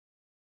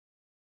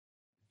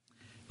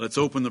Let's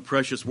open the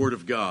precious Word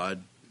of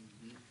God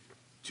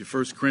to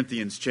 1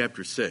 Corinthians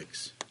chapter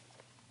 6.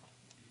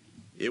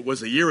 It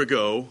was a year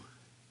ago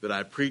that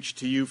I preached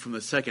to you from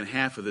the second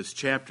half of this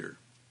chapter,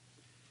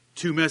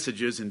 two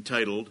messages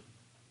entitled,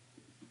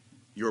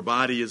 Your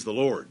Body is the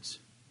Lord's.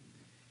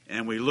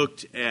 And we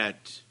looked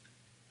at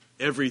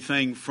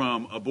everything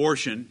from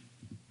abortion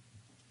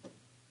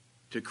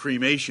to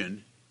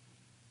cremation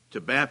to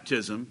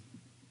baptism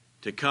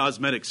to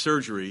cosmetic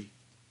surgery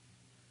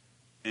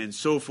and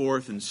so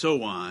forth and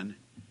so on,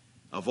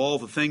 of all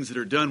the things that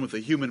are done with the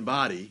human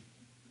body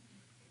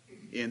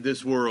in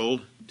this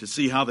world, to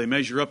see how they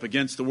measure up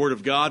against the Word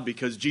of God,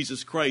 because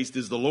Jesus Christ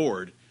is the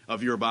Lord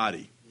of your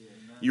body.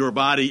 Amen. Your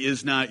body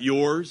is not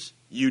yours.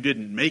 You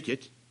didn't make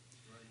it.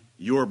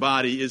 Your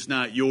body is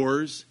not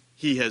yours.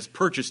 He has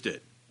purchased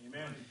it.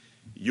 Amen.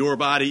 Your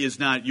body is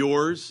not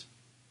yours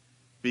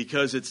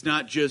because it's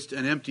not just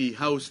an empty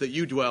house that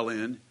you dwell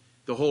in.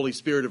 The Holy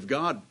Spirit of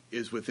God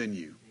is within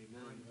you.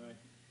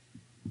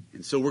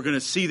 And so we're going to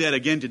see that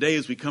again today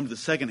as we come to the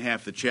second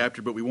half of the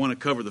chapter, but we want to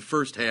cover the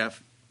first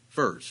half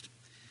first.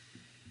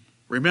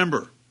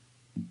 Remember,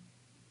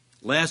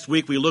 last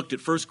week we looked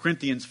at 1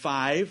 Corinthians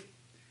 5,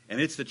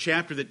 and it's the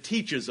chapter that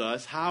teaches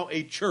us how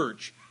a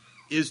church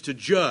is to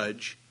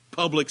judge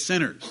public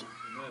sinners.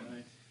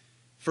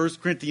 1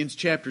 Corinthians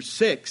chapter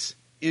 6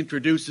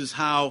 introduces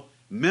how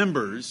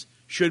members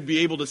should be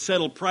able to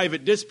settle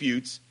private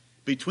disputes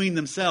between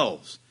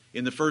themselves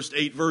in the first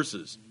 8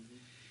 verses.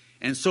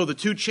 And so the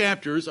two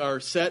chapters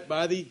are set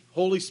by the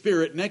Holy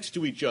Spirit next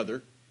to each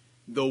other,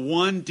 the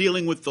one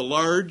dealing with the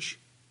large,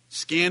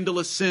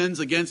 scandalous sins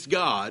against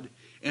God,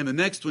 and the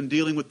next one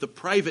dealing with the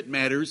private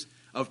matters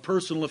of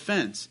personal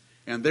offense.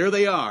 And there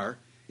they are.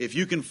 If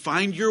you can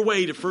find your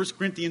way to 1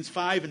 Corinthians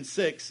 5 and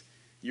 6,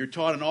 you're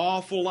taught an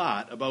awful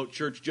lot about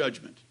church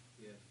judgment.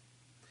 Yeah.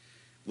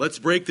 Let's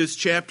break this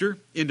chapter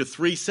into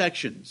 3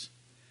 sections.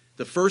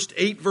 The first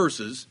 8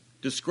 verses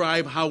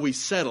describe how we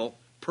settle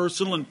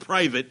personal and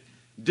private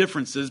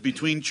differences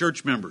between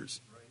church members.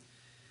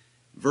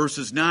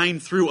 Verses 9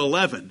 through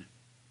 11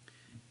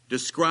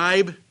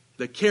 describe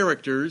the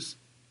characters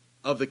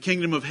of the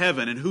kingdom of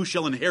heaven and who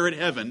shall inherit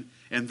heaven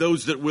and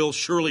those that will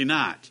surely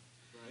not.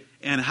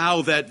 And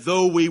how that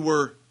though we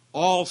were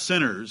all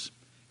sinners,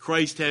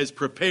 Christ has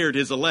prepared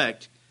his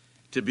elect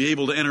to be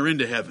able to enter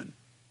into heaven.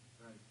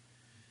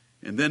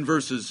 And then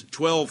verses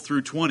 12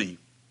 through 20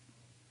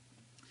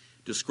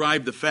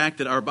 describe the fact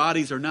that our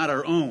bodies are not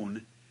our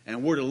own,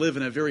 and we're to live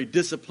in a very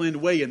disciplined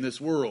way in this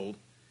world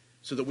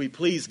so that we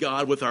please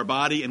God with our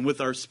body and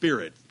with our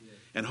spirit. Yes.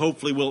 And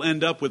hopefully we'll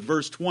end up with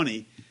verse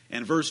 20.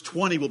 And verse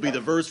 20 will be the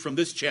verse from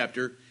this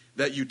chapter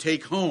that you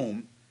take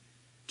home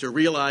to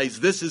realize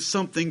this is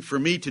something for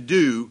me to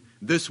do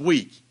this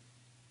week.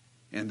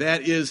 And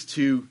that is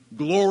to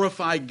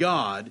glorify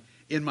God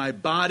in my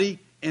body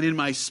and in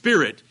my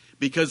spirit,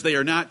 because they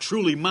are not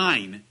truly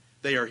mine,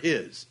 they are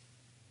his.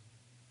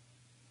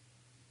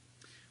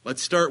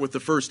 Let's start with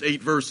the first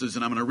 8 verses,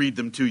 and I'm going to read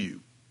them to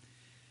you.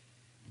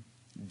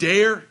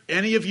 Dare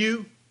any of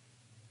you,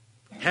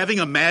 having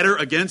a matter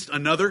against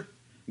another,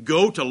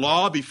 go to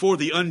law before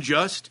the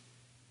unjust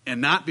and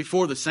not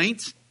before the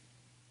saints?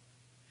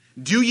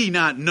 Do ye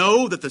not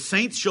know that the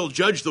saints shall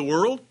judge the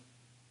world?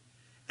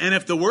 And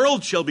if the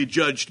world shall be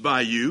judged by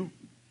you,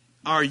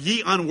 are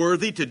ye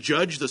unworthy to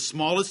judge the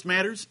smallest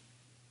matters?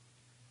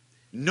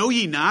 Know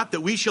ye not that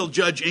we shall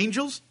judge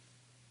angels?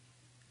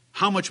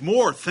 How much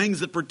more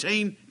things that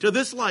pertain to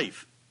this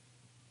life?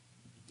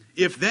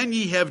 If then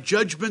ye have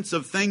judgments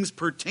of things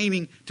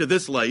pertaining to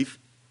this life,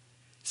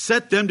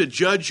 set them to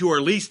judge who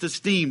are least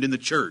esteemed in the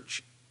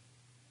church.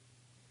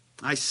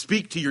 I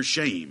speak to your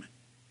shame.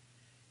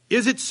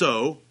 Is it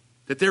so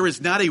that there is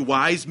not a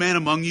wise man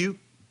among you?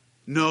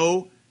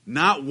 No,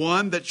 not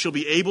one that shall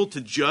be able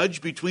to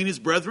judge between his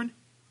brethren?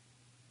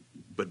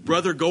 But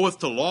brother goeth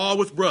to law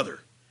with brother,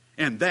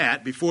 and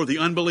that before the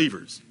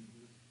unbelievers.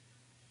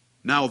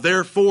 Now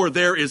therefore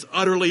there is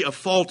utterly a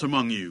fault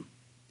among you,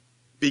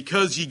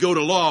 because ye go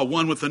to law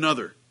one with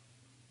another.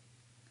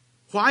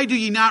 Why do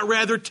ye not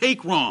rather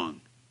take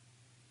wrong?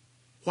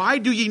 Why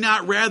do ye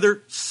not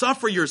rather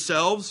suffer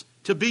yourselves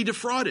to be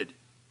defrauded?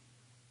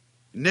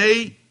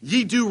 Nay,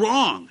 ye do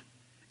wrong,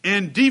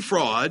 and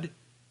defraud,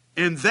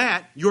 and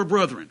that your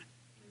brethren.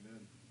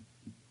 Amen.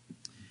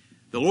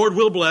 The Lord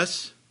will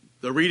bless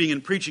the reading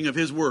and preaching of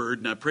his word,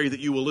 and I pray that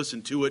you will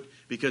listen to it,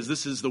 because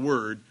this is the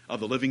word of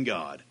the living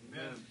God.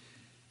 Amen.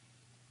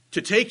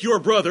 To take your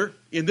brother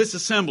in this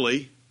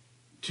assembly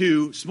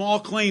to small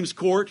claims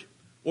court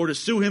or to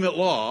sue him at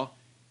law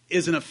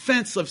is an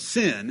offense of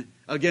sin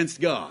against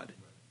God.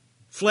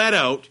 Flat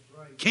out,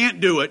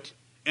 can't do it,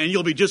 and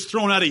you'll be just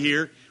thrown out of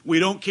here. We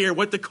don't care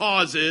what the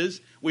cause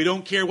is. We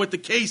don't care what the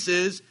case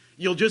is.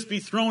 You'll just be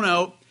thrown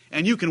out,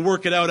 and you can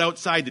work it out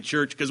outside the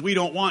church because we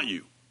don't want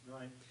you.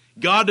 Right.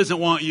 God doesn't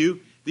want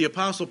you. The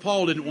Apostle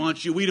Paul didn't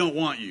want you. We don't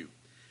want you.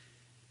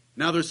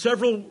 Now, there's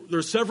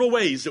several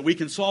ways that we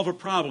can solve a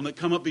problem that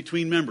come up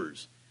between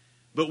members.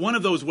 But one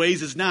of those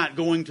ways is not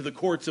going to the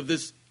courts of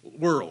this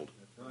world.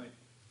 That's right.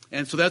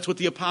 And so that's what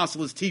the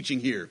apostle is teaching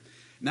here.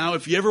 Now,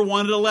 if you ever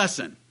wanted a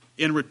lesson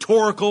in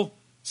rhetorical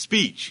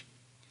speech,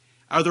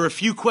 are there a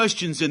few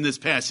questions in this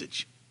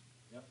passage?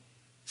 Yep.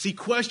 See,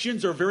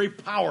 questions are very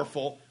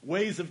powerful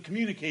ways of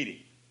communicating.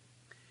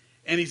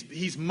 And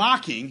he's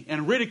mocking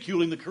and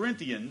ridiculing the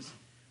Corinthians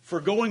for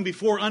going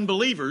before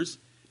unbelievers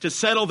to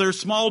settle their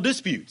small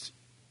disputes.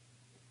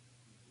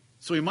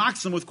 So he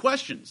mocks them with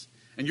questions.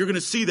 And you're going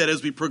to see that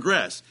as we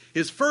progress.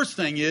 His first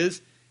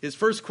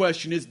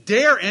question is,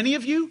 dare any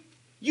of you?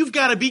 You've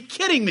got to be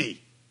kidding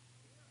me.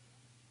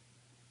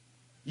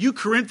 You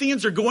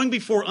Corinthians are going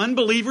before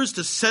unbelievers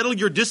to settle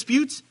your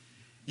disputes?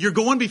 You're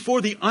going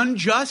before the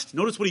unjust?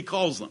 Notice what he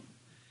calls them.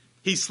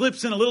 He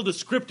slips in a little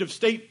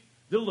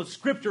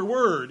descriptor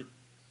word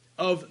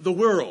of the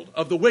world,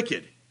 of the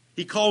wicked.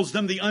 He calls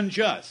them the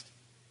unjust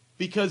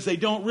because they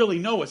don't really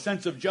know a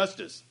sense of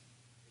justice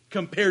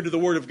compared to the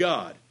Word of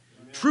God.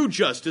 Amen. True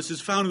justice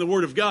is found in the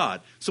Word of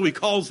God, so he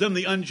calls them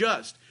the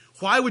unjust.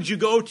 Why would you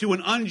go to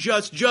an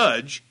unjust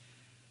judge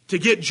to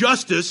get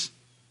justice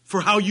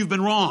for how you've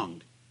been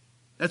wronged?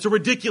 That's a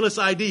ridiculous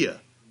idea.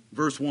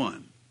 Verse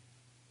 1.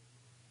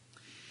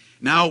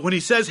 Now, when he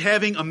says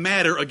having a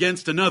matter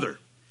against another,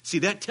 see,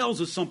 that tells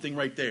us something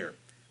right there.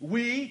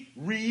 We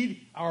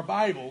read our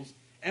Bibles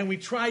and we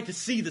try to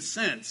see the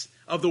sense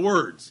of the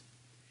words.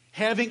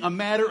 Having a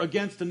matter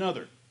against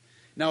another.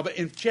 Now, but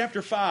in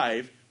chapter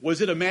 5, was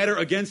it a matter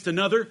against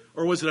another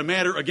or was it a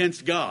matter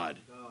against God?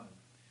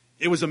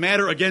 It was a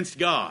matter against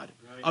God.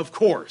 Right. Of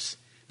course.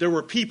 There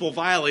were people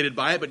violated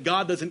by it, but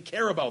God doesn't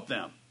care about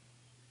them.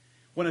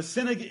 When a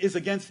sin is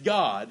against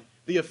God,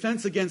 the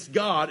offense against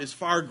God is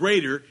far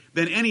greater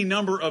than any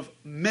number of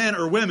men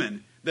or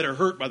women that are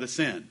hurt by the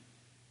sin.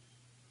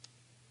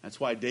 That's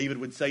why David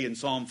would say in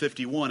Psalm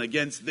 51,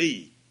 against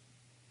thee,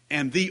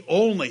 and thee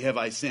only have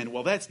I sinned.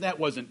 Well, that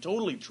wasn't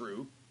totally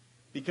true,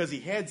 because he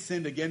had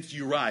sinned against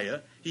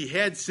Uriah, he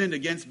had sinned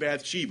against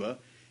Bathsheba,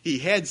 he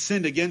had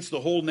sinned against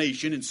the whole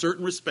nation in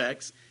certain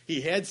respects,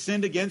 he had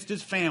sinned against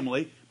his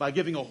family by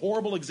giving a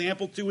horrible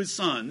example to his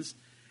sons,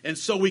 and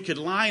so we could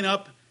line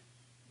up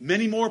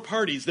many more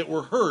parties that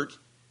were hurt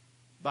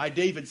by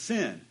David's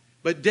sin.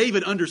 But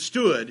David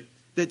understood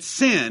that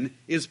sin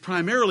is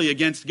primarily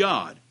against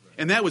God.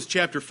 And that was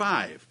chapter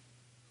 5.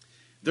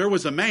 There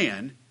was a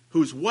man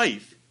whose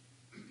wife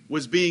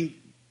was being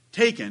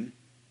taken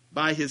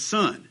by his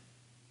son.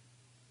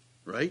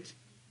 Right?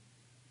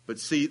 But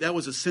see, that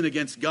was a sin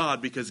against God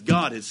because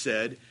God has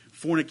said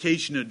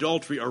fornication and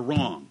adultery are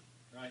wrong.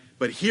 Right.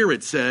 But here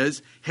it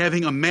says,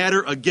 having a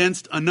matter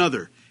against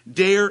another.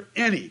 Dare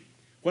any.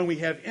 When we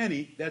have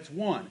any, that's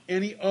one.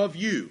 Any of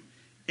you.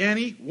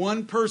 Any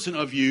one person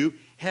of you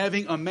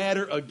having a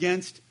matter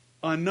against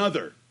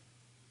another.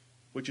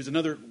 Which is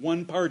another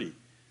one party.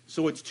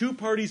 So it's two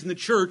parties in the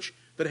church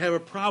that have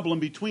a problem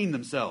between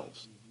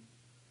themselves.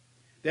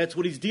 That's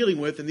what he's dealing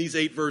with in these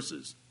 8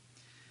 verses.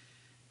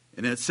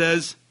 And it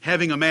says,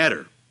 having a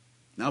matter.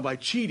 Now by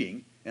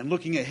cheating and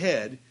looking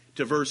ahead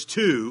to verse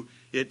 2,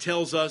 it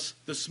tells us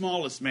the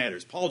smallest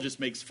matters. Paul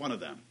just makes fun of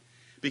them.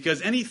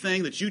 Because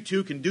anything that you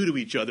two can do to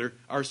each other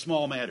are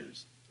small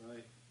matters.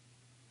 Right.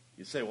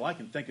 You say, well, I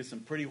can think of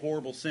some pretty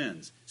horrible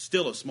sins.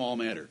 Still a small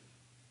matter.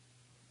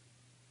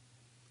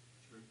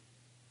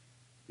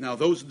 Now,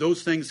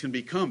 those things can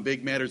become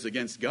big matters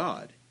against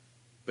God,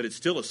 but it's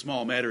still a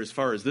small matter as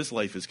far as this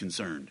life is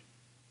concerned.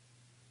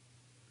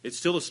 It's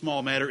still a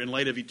small matter in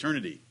light of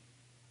eternity.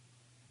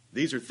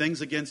 These are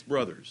things against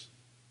brothers.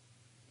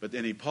 But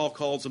then Paul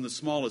calls them the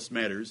smallest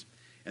matters,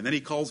 and then he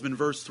calls them in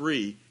verse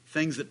 3,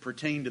 things that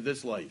pertain to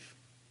this life.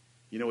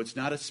 You know, it's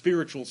not a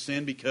spiritual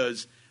sin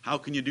because how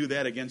can you do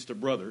that against a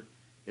brother?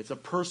 It's a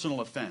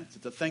personal offense.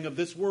 It's a thing of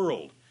this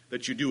world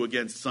that you do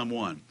against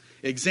someone.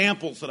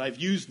 Examples that I've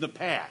used in the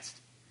past.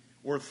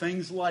 Or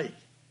things like,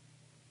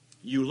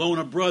 you loan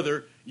a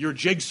brother your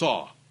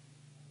jigsaw.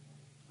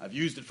 I've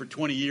used it for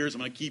 20 years. I'm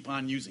going to keep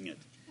on using it.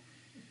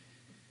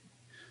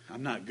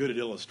 I'm not good at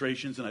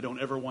illustrations, and I don't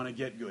ever want to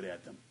get good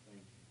at them.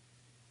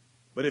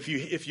 But if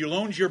you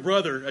loaned your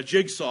brother a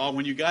jigsaw,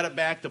 when you got it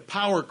back, the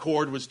power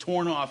cord was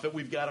torn off it,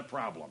 we've got a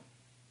problem.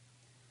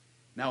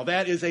 Now,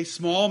 that is a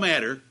small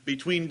matter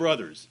between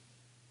brothers.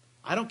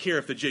 I don't care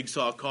if the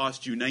jigsaw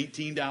cost you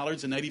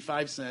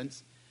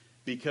 $19.95,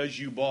 because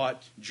you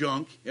bought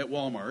junk at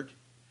Walmart.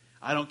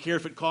 I don't care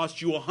if it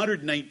cost you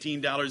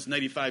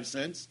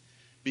 $119.95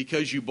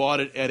 because you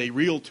bought it at a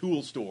real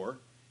tool store.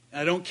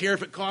 And I don't care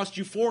if it cost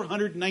you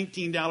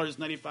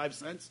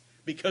 $419.95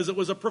 because it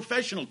was a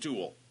professional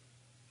tool.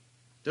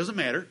 Doesn't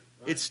matter.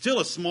 Right. It's still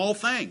a small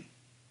thing.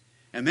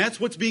 And that's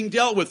what's being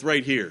dealt with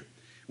right here.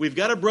 We've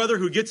got a brother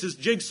who gets his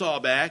jigsaw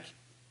back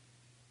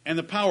and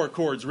the power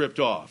cord's ripped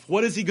off.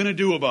 What is he going to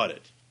do about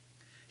it?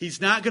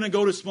 He's not going to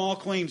go to small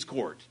claims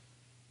court.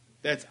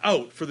 That's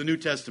out for the New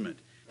Testament.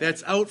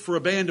 That's out for a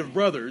band of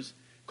brothers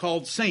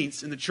called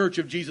saints in the Church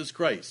of Jesus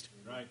Christ.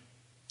 Right.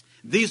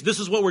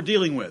 This is what we're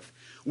dealing with.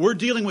 We're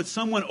dealing with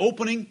someone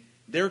opening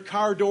their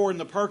car door in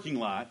the parking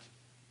lot,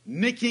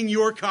 nicking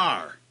your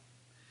car.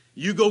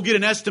 You go get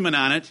an estimate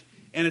on it,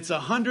 and it's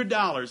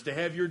 $100 to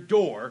have your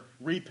door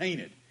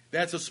repainted.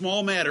 That's a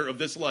small matter of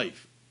this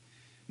life.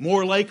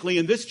 More likely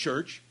in this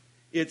church,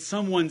 it's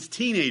someone's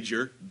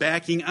teenager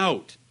backing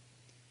out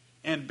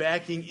and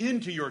backing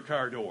into your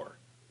car door.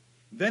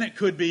 Then it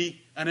could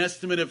be an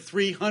estimate of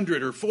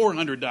 $300 or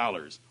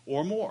 $400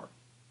 or more.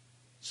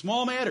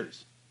 Small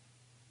matters.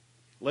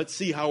 Let's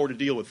see how we're to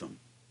deal with them.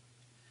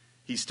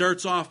 He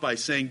starts off by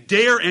saying,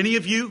 dare any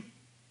of you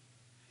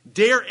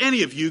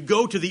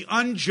go to the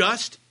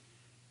unjust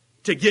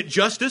to get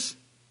justice?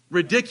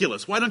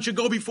 Ridiculous. Why don't you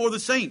go before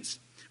the saints?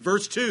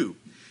 Verse 2,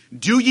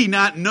 do ye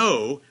not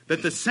know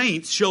that the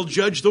saints shall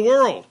judge the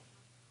world?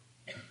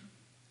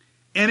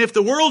 And if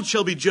the world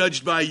shall be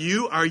judged by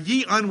you, are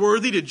ye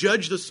unworthy to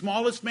judge the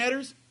smallest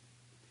matters?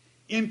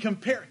 In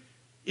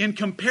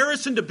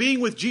comparison to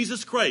being with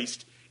Jesus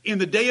Christ in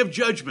the day of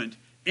judgment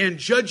and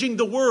judging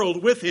the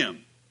world with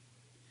him,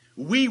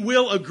 we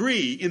will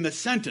agree in the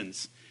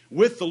sentence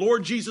with the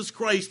Lord Jesus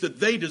Christ that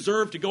they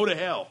deserve to go to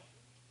hell.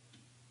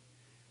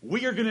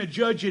 We are going to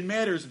judge in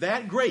matters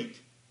that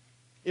great.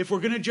 If we're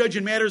going to judge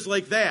in matters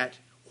like that,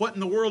 what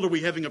in the world are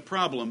we having a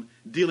problem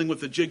dealing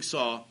with the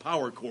jigsaw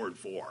power cord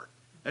for?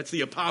 That's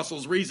the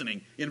apostles'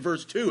 reasoning in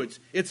verse 2.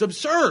 It's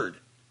absurd.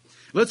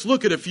 Let's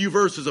look at a few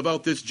verses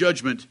about this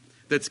judgment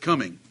that's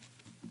coming.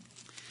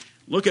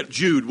 Look at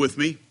Jude with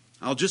me.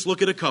 I'll just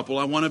look at a couple.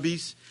 I want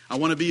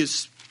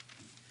to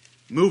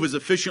move as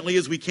efficiently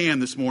as we can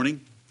this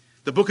morning.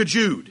 The book of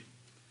Jude,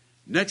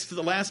 next to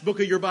the last book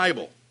of your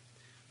Bible.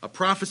 A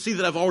prophecy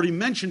that I've already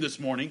mentioned this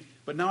morning,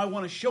 but now I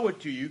want to show it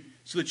to you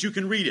so that you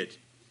can read it.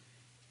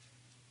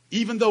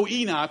 Even though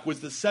Enoch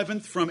was the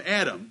seventh from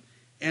Adam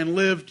and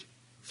lived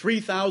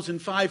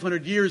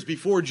 3,500 years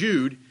before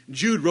Jude,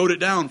 Jude wrote it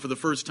down for the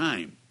first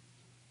time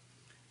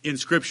in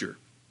Scripture.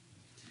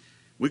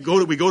 We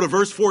go to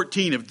verse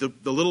 14 of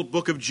the little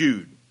book of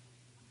Jude.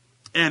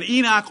 And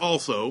Enoch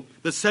also,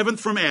 the seventh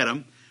from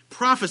Adam,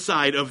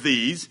 prophesied of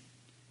these.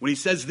 When he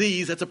says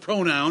these, that's a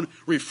pronoun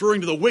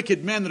referring to the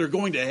wicked men that are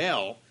going to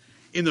hell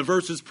in the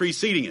verses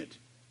preceding it.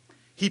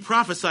 He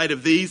prophesied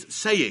of these,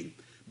 saying,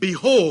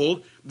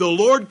 behold, the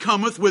Lord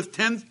cometh with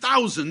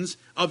 10,000s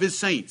of his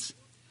saints,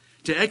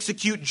 to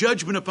execute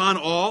judgment upon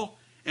all,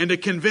 and to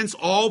convince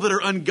all that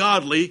are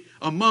ungodly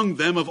among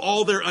them of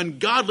all their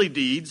ungodly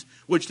deeds,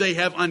 which they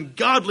have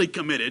ungodly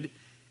committed,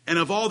 and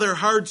of all their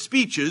hard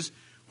speeches,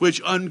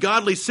 which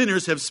ungodly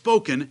sinners have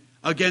spoken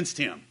against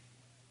him.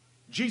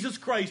 Jesus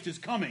Christ is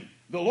coming.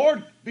 The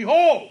Lord,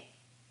 behold,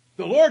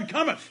 the Lord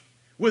cometh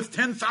with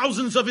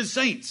 10,000s of his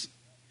saints.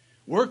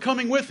 We're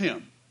coming with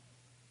him.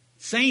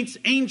 Saints,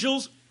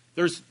 angels,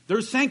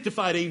 there's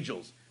sanctified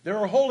angels. There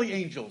are holy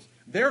angels.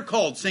 They're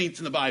called saints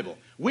in the Bible.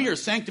 We are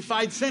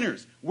sanctified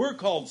sinners. We're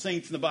called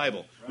saints in the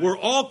Bible. Right. We're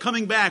all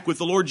coming back with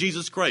the Lord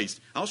Jesus Christ.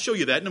 I'll show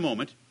you that in a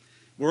moment.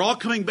 We're all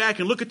coming back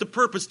and look at the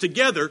purpose.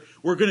 Together,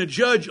 we're going to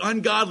judge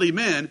ungodly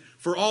men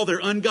for all their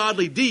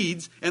ungodly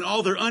deeds and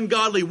all their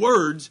ungodly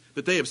words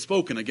that they have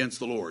spoken against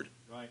the Lord.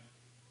 Right.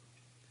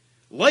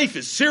 Life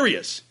is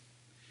serious.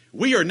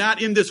 We are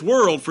not in this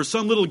world for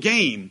some little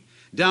game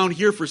down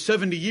here for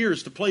 70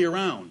 years to play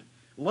around.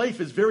 Life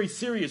is very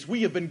serious.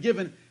 We have been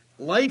given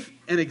life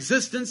and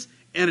existence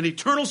and an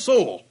eternal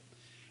soul.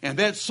 And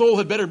that soul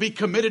had better be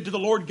committed to the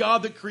Lord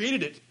God that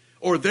created it,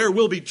 or there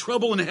will be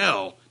trouble in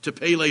hell to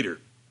pay later.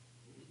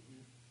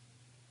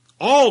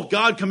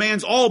 God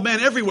commands all men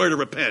everywhere to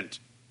repent.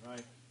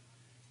 Right.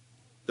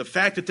 The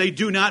fact that they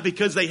do not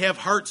because they have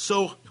hearts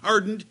so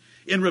hardened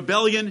in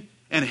rebellion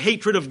and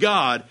hatred of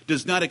God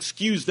does not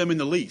excuse them in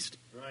the least.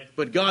 Right.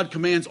 But God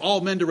commands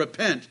all men to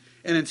repent,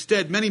 and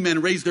instead many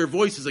men raise their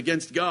voices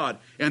against God,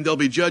 and they'll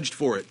be judged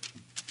for it.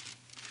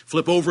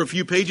 Flip over a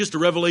few pages to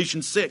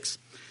Revelation 6.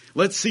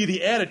 Let's see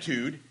the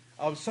attitude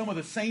of some of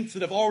the saints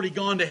that have already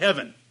gone to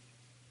heaven.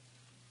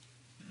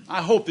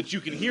 I hope that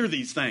you can hear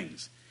these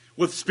things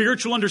with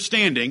spiritual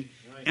understanding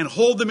and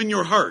hold them in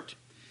your heart.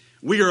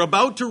 We are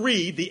about to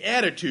read the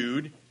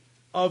attitude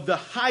of the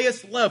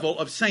highest level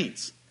of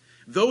saints,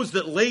 those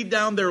that laid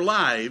down their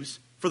lives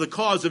for the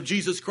cause of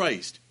Jesus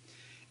Christ.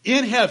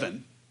 In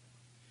heaven,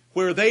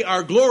 where they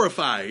are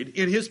glorified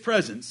in his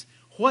presence,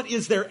 what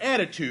is their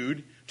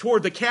attitude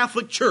toward the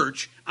Catholic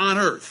Church on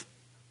earth?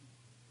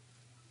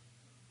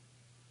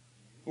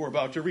 We're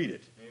about to read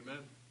it. Amen.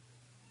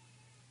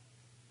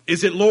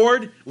 Is it,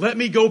 Lord, let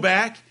me go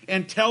back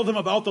and tell them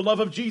about the love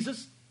of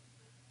Jesus?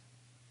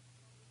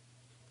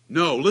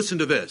 No, listen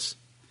to this.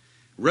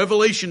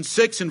 Revelation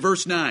 6 and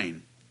verse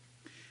 9.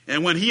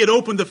 And when he had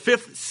opened the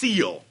fifth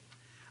seal,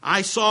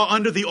 I saw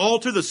under the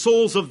altar the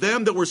souls of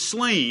them that were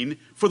slain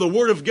for the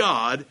word of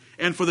God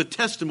and for the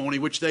testimony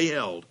which they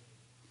held.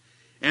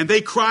 And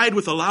they cried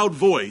with a loud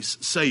voice,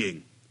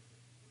 saying,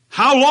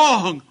 how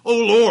long, O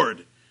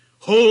Lord,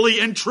 holy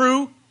and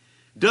true,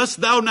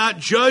 dost thou not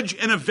judge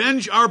and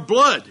avenge our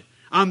blood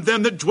on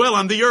them that dwell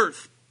on the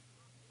earth?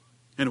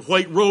 And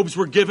white robes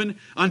were given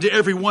unto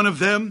every one of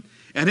them,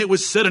 and it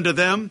was said unto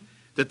them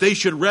that they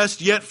should rest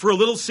yet for a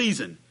little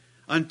season,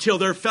 until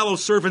their fellow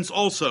servants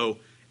also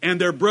and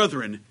their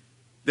brethren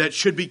that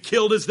should be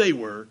killed as they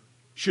were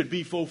should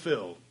be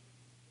fulfilled.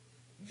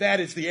 That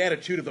is the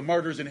attitude of the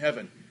martyrs in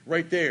heaven,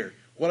 right there.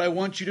 What I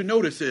want you to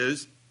notice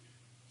is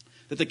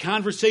that the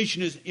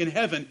conversation is in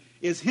heaven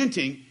is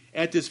hinting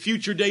at this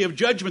future day of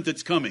judgment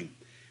that's coming.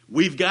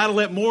 We've got to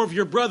let more of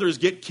your brothers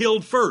get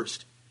killed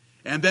first.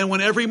 And then when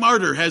every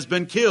martyr has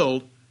been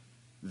killed,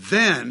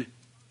 then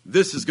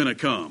this is going to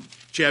come.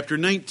 Chapter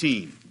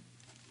 19.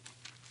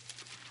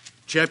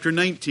 Chapter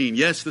 19.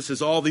 Yes,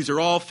 these are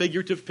all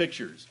figurative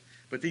pictures.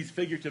 But these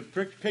figurative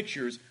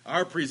pictures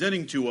are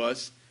presenting to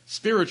us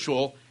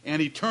spiritual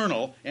and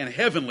eternal and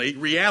heavenly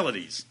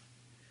realities.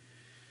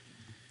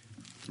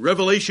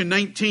 Revelation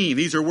 19.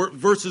 These are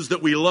verses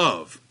that we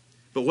love.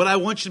 But what I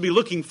want you to be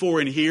looking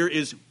for in here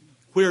is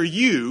where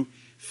you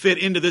fit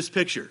into this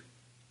picture.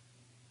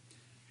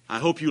 I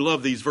hope you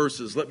love these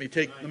verses. Let me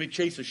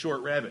chase a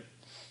short rabbit.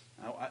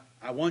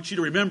 I want you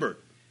to remember,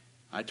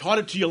 I taught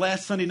it to you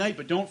last Sunday night,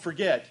 but don't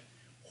forget,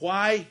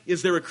 why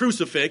is there a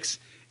crucifix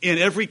in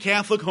every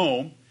Catholic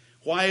home?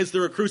 Why is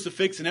there a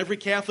crucifix in every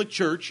Catholic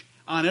church,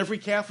 on every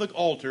Catholic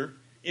altar,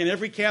 in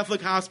every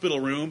Catholic hospital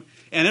room,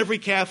 and every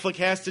Catholic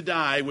has to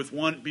die with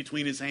one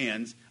between his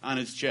hands on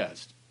his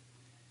chest?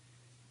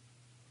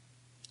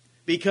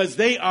 Because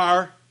they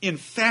are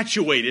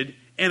infatuated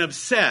and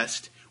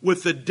obsessed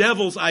with the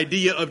devil's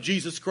idea of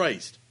Jesus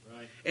Christ.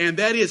 Right. And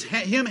that is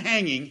him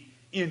hanging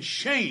in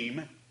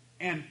shame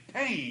and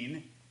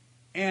pain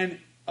and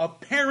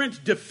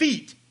apparent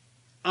defeat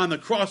on the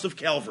cross of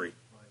Calvary.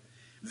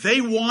 Right.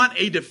 They want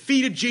a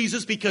defeated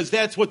Jesus because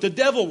that's what the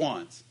devil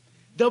wants.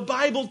 The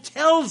Bible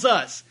tells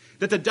us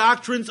that the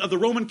doctrines of the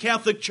Roman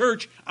Catholic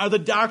Church are the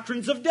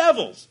doctrines of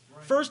devils.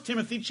 Right. 1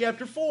 Timothy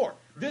chapter 4.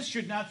 This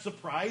should not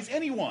surprise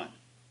anyone.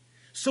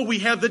 So we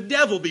have the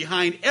devil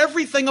behind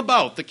everything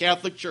about the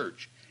Catholic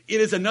Church.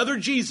 It is another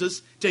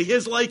Jesus to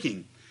his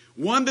liking.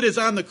 One that is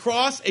on the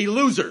cross, a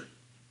loser.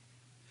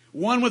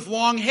 One with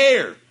long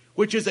hair,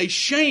 which is a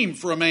shame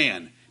for a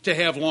man to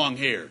have long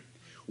hair.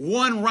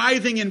 One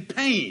writhing in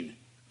pain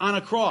on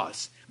a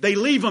cross. They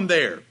leave him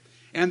there.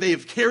 And they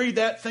have carried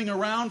that thing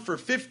around for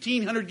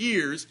 1,500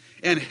 years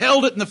and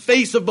held it in the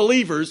face of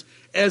believers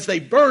as they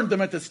burned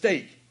them at the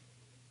stake.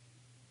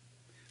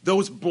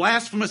 Those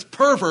blasphemous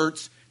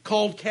perverts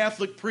called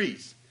Catholic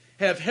priests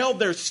have held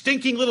their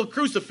stinking little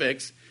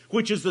crucifix,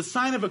 which is the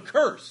sign of a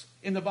curse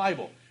in the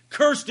Bible.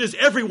 Cursed is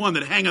everyone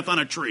that hangeth on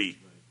a tree.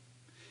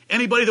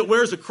 Anybody that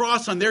wears a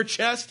cross on their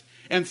chest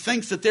and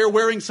thinks that they're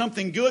wearing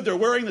something good, they're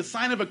wearing the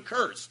sign of a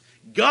curse.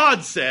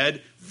 God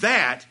said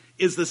that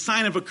is the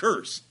sign of a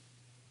curse.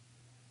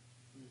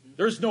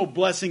 There's no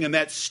blessing in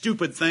that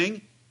stupid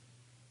thing.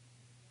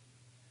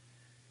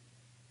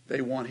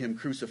 They want him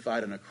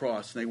crucified on a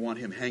cross, and they want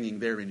him hanging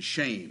there in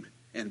shame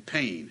and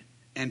pain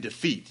and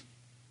defeat.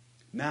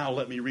 Now I'm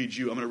going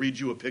to read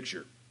you a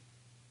picture.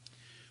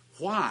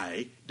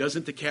 Why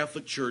doesn't the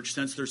Catholic Church,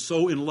 since they're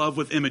so in love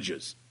with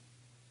images,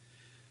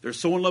 they're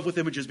so in love with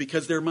images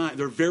because they're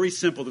very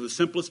simple. They're the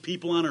simplest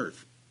people on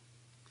earth.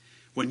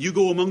 When you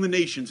go among the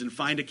nations and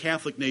find a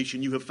Catholic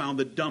nation, you have found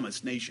the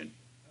dumbest nation.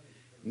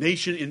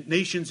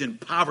 Nations in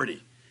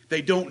poverty.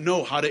 They don't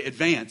know how to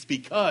advance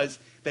because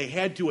they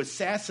had to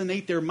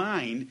assassinate their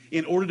mind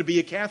in order to be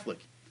a Catholic.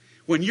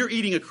 When you're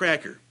eating a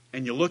cracker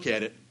and you look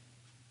at it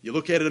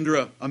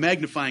under a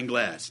magnifying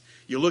glass.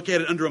 You look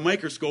at it under a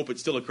microscope,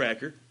 it's still a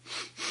cracker.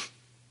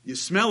 You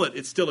smell it,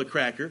 it's still a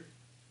cracker.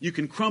 You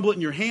can crumble it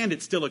in your hand,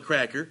 it's still a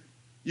cracker.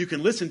 You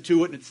can listen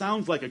to it and it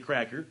sounds like a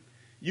cracker.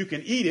 You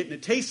can eat it and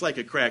it tastes like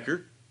a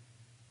cracker.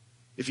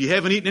 If you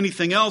haven't eaten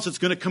anything else, it's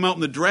going to come out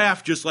in the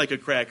draft just like a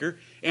cracker.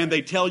 And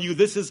they tell you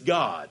this is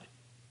God.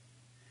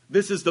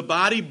 This is the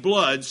body,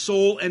 blood,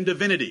 soul, and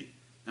divinity.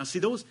 Now see,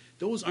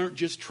 those aren't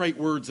just trite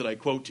words that I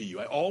quote to you.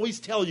 I always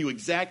tell you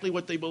exactly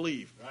what they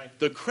believe. Right.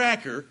 The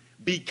cracker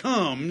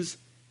becomes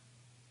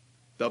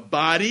the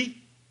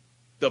body,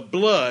 the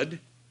blood,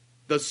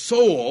 the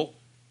soul,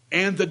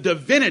 and the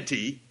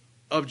divinity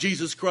of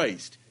Jesus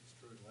Christ.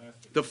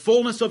 The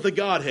fullness of the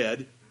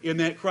Godhead in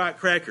that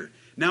cracker.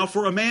 Now,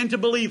 for a man to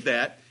believe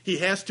that, he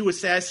has to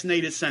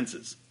assassinate his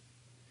senses.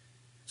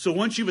 So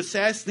once you've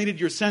assassinated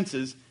your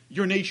senses,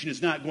 your nation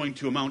is not going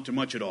to amount to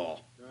much at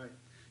all. Right.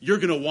 You're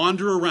going to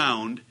wander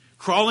around,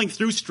 crawling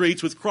through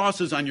streets with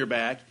crosses on your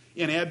back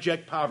in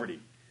abject poverty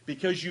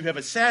because you have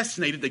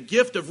assassinated the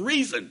gift of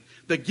reason,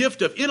 the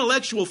gift of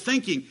intellectual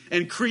thinking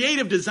and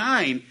creative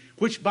design,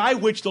 by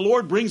which the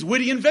Lord brings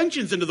witty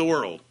inventions into the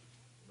world.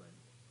 Right.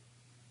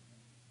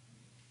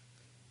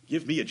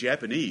 Give me a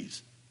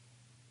Japanese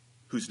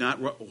who's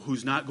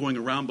not going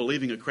around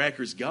believing a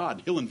cracker's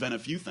God. He'll invent a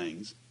few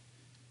things.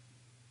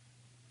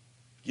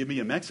 Give me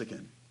a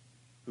Mexican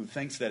who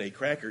thinks that a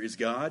cracker is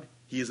God.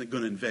 He isn't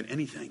going to invent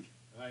anything.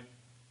 Right.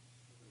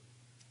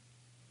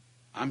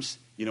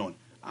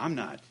 I'm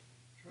not.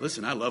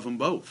 Listen, I love them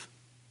both.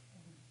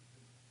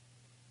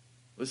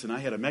 Listen, I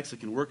had a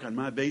Mexican work on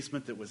my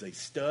basement that was a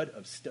stud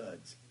of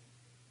studs.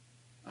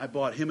 I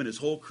bought him and his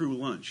whole crew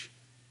lunch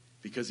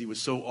because he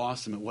was so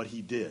awesome at what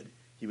he did.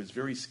 He was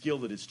very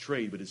skilled at his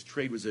trade, but his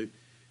trade was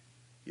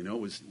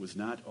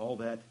not all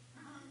that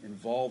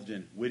involved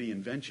in witty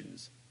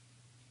inventions.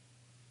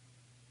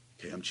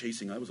 Okay,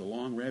 that was a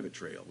long rabbit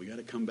trail. We got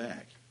to come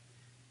back.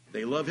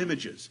 They love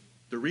images.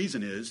 The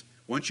reason is,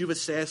 Once you've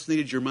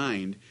assassinated your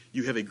mind,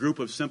 you have a group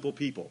of simple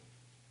people.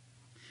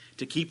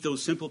 To keep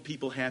those simple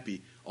people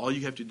happy, all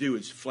you have to do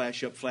is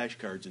flash up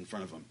flashcards in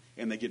front of them,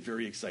 and they get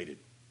very excited.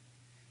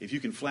 If you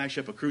can flash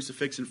up a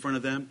crucifix in front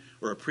of them,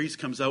 or a priest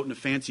comes out in a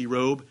fancy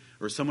robe,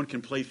 or someone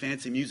can play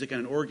fancy music on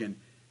an organ,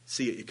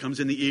 see it. It comes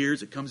in the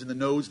ears, it comes in the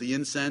nose, the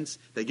incense.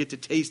 They get to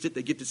taste it,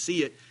 they get to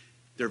see it.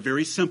 They're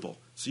very simple.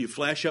 So you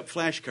flash up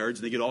flashcards,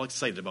 and they get all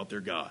excited about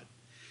their God.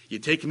 You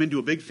take them into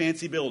a big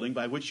fancy building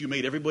by which you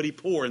made everybody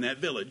poor in that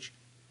village.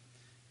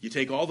 You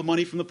take all the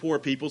money from the poor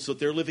people so that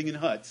they're living in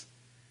huts.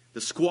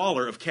 The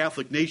squalor of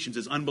Catholic nations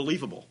is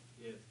unbelievable.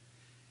 Yes.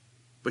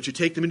 But you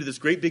take them into this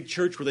great big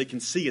church where they can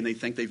see and they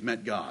think they've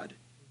met God.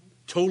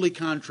 Totally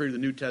contrary to the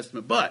New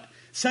Testament. But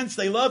since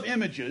they love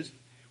images,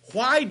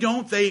 why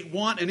don't they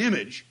want an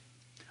image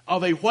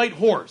of a white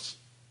horse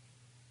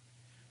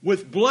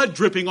with blood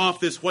dripping off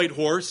this white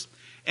horse,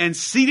 and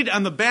seated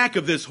on the back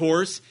of this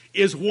horse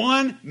is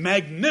one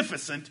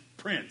magnificent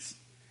prince?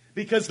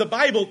 Because the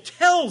Bible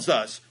tells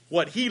us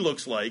what he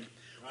looks like.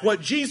 Right.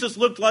 What Jesus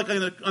looked like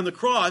on the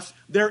cross,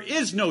 there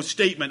is no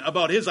statement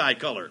about his eye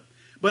color.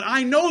 But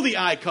I know the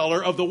eye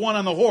color of the one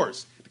on the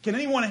horse. Can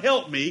anyone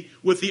help me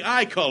with the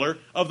eye color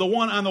of the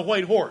one on the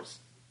white horse?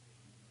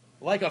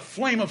 Like a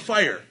flame of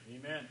fire.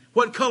 Amen.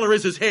 What color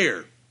is his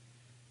hair?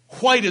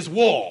 White as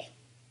wool.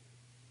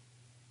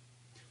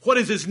 What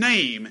is his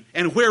name,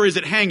 and where is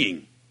it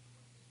hanging?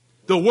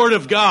 The Word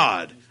of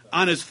God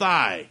on his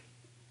thigh.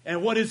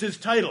 And what is his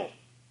title?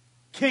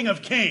 King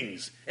of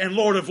Kings and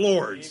Lord of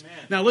Lords.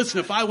 Amen. Now listen,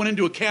 if I went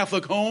into a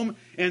Catholic home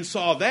and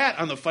saw that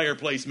on the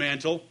fireplace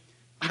mantle,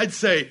 I'd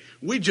say,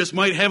 we just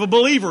might have a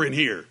believer in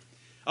here.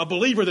 A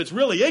believer that's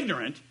really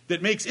ignorant,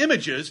 that makes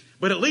images,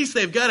 but at least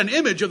they've got an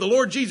image of the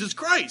Lord Jesus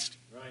Christ.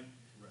 Right.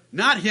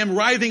 Not him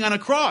writhing on a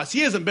cross. He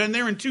hasn't been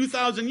there in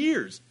 2,000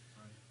 years.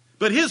 Right.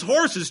 But his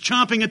horse is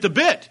chomping at the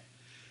bit.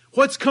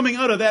 What's coming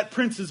out of that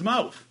prince's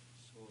mouth?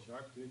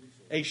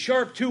 A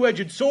sharp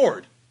two-edged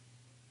sword.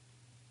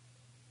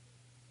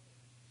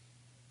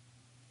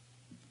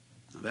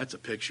 That's a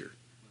picture.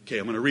 Okay,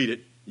 I'm going to read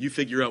it. You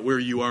figure out where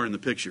you are in the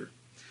picture.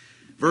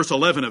 Verse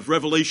 11 of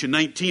Revelation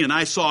 19, and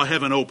I saw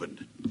heaven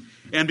opened,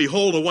 and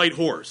behold, a white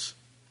horse.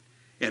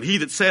 And he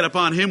that sat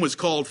upon him was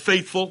called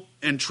Faithful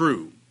and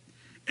True.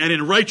 And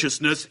in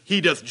righteousness he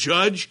doth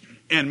judge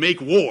and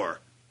make war.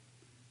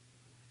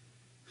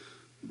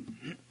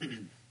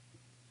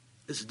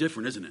 This is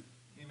different, isn't it?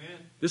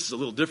 Amen. This is a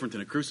little different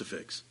than a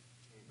crucifix.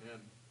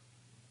 Amen.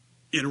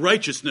 In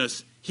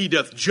righteousness he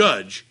doth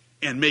judge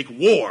and make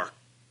war.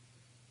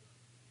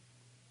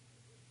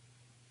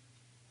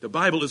 The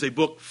Bible is a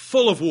book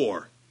full of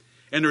war,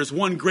 and there's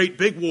one great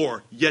big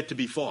war yet to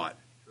be fought.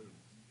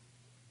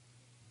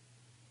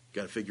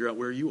 Got to figure out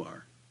where you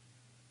are.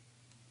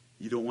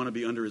 You don't want to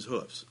be under his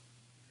hoofs.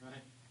 Right.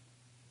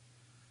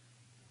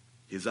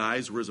 His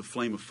eyes were as a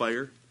flame of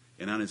fire,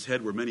 and on his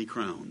head were many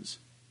crowns.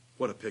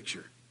 What a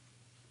picture.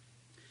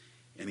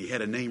 And he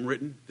had a name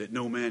written that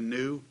no man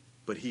knew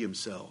but he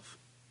himself.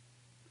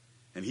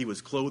 And he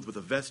was clothed with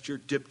a vesture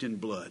dipped in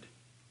blood.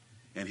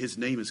 And his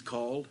name is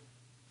called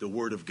the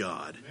Word of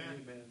God.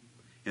 Amen.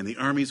 And the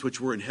armies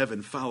which were in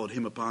heaven followed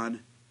him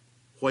upon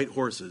white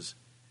horses,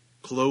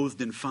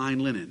 clothed in fine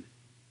linen,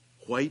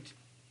 white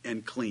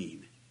and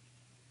clean.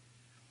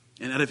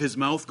 And out of his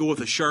mouth goeth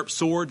a sharp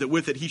sword, that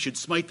with it he should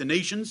smite the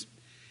nations,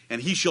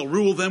 and he shall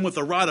rule them with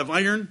a rod of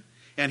iron,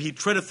 and he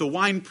treadeth the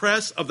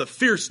winepress of the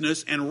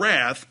fierceness and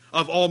wrath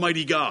of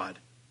Almighty God.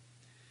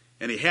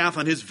 And he hath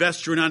on his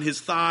vesture and on his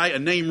thigh a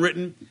name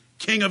written,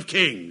 King of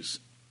Kings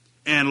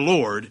and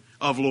Lord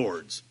of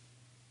Lords.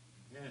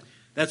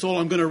 That's all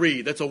I'm going to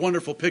read. That's a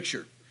wonderful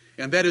picture.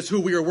 And that is who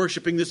we are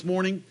worshiping this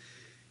morning.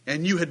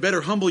 And you had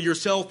better humble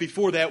yourself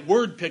before that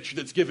word picture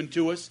that's given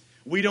to us.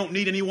 We don't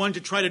need anyone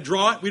to try to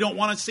draw it. We don't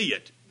want to see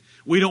it.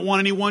 We don't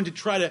want anyone to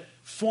try to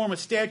form a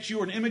statue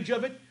or an image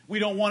of it. We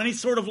don't want any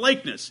sort of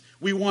likeness.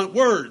 We want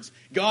words.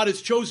 God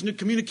has chosen to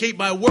communicate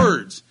by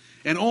words.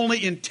 And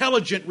only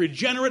intelligent,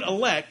 regenerate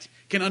elect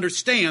can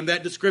understand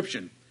that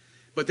description.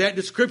 But that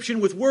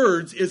description with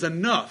words is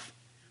enough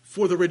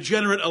for the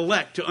regenerate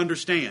elect to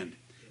understand.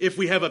 If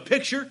we have a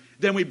picture,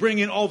 then we bring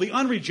in all the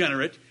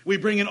unregenerate, we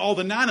bring in all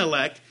the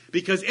non-elect,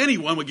 because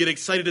anyone would get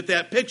excited at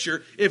that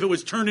picture if it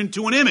was turned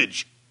into an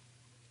image.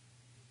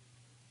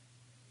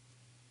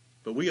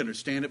 But we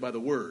understand it by the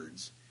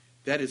words.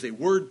 That is a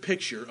word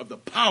picture of the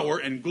power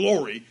and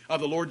glory of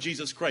the Lord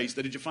Jesus Christ.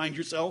 Did you find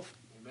yourself?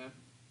 Amen.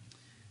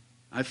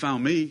 I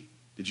found me.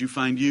 Did you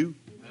find you?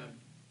 Amen.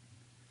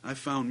 I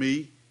found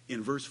me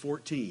in verse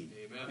 14.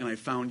 Amen. And I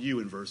found you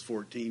in verse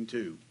 14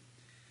 too.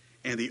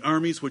 And the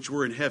armies which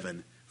were in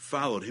heaven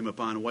followed him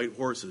upon white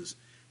horses,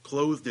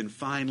 clothed in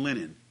fine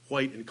linen,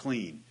 white and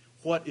clean.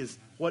 What is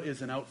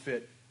an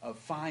outfit of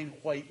fine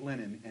white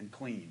linen and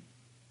clean?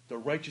 The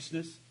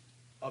righteousness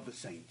of the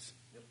saints.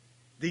 Yep.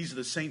 These are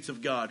the saints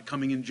of God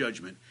coming in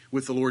judgment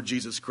with the Lord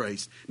Jesus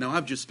Christ. Now,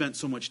 I've just spent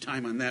so much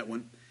time on that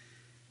one.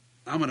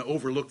 I'm going to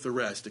overlook the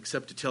rest,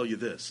 except to tell you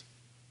this.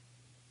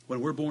 When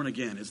we're born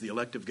again as the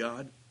elect of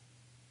God,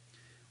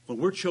 when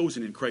we're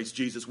chosen in Christ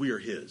Jesus, we are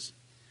his.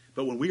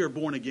 But when we are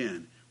born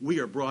again, we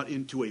are brought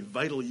into a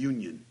vital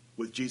union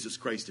with Jesus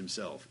Christ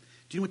himself.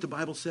 Do you know what the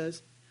Bible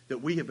says?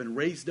 That we have been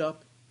raised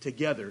up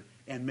together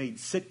and made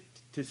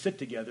to sit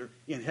together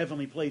in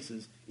heavenly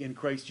places in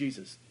Christ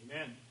Jesus.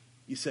 Amen.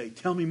 You say,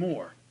 tell me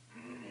more.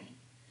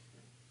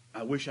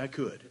 I wish I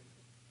could.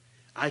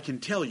 I can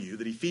tell you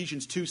that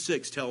Ephesians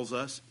 2:6 tells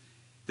us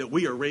that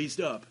we are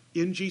raised up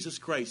in Jesus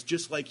Christ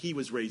just like he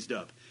was raised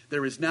up.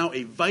 There is now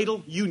a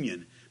vital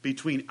union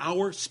between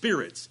our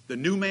spirits, the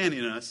new man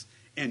in us,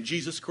 and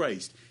Jesus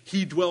Christ.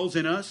 He dwells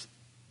in us,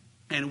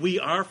 and we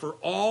are, for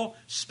all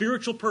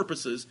spiritual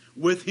purposes,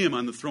 with him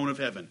on the throne of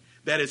heaven.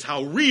 That is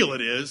how real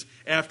it is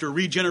after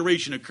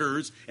regeneration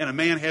occurs and a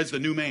man has the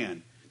new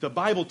man. The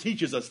Bible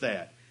teaches us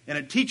that. And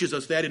it teaches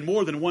us that in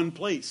more than one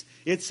place.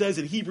 It says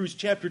in Hebrews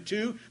chapter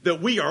 2 that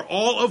we are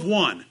all of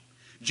one.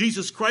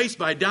 Jesus Christ,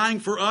 by dying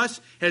for us,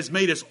 has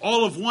made us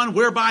all of one,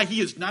 whereby he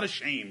is not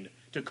ashamed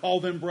to call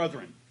them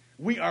brethren.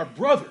 We are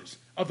brothers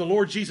of the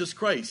Lord Jesus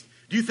Christ.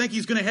 Do you think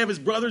he's going to have his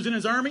brothers in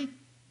his army?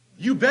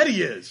 You bet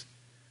he is.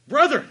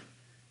 Brethren,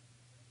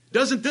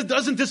 doesn't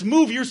this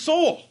move your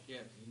soul?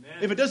 Yes.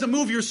 Amen. If it doesn't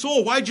move your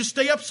soul, why'd you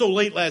stay up so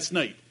late last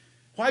night?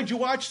 Why'd you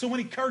watch so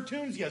many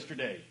cartoons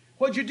yesterday?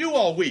 What'd you do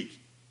all week?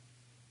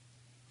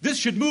 This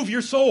should move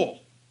your soul.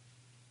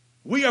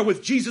 We are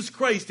with Jesus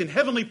Christ in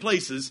heavenly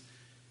places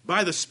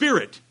by the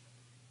Spirit.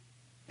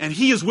 And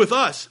he is with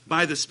us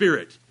by the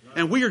Spirit.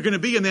 And we are going to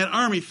be in that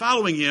army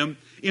following him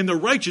in the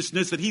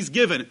righteousness that he's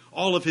given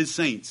all of his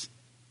saints.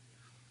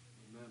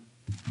 Amen.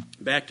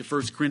 Back to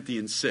 1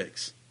 Corinthians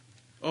 6.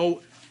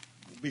 Oh,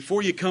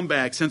 before you come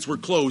back, since we're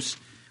close,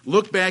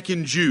 look back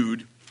in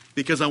Jude,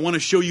 because I want to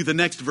show you the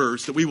next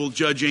verse, that we will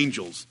judge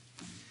angels.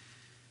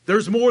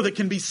 There's more that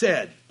can be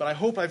said, but I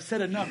hope I've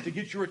said enough to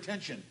get your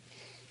attention,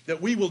 that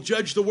we will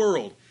judge the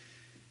world.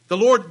 The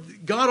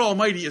Lord, God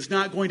Almighty, is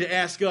not going to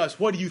ask us,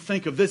 what do you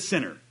think of this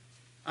sinner?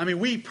 I mean,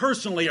 we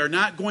personally are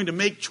not going to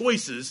make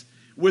choices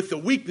with the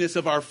weakness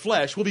of our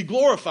flesh. We'll be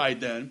glorified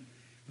then,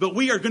 but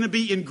we are going to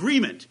be in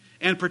agreement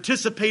and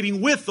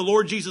participating with the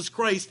Lord Jesus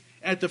Christ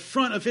at the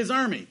front of his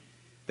army.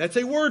 That's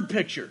a word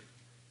picture.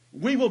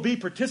 We will be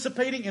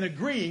participating and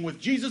agreeing with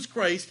Jesus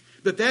Christ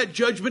that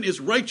judgment is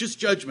righteous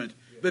judgment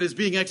that is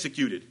being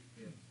executed.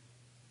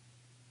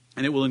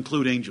 And it will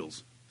include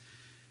angels.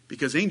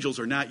 Because angels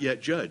are not yet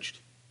judged.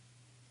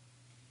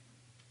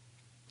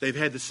 They've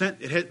had the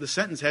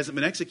sentence hasn't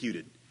been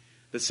executed.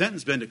 The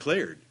sentence has been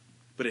declared,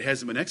 but it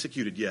hasn't been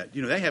executed yet.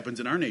 You know, that happens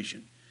in our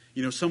nation.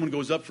 You know, someone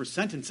goes up for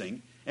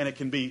sentencing, and it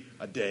can be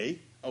a day,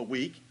 a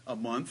week, a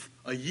month,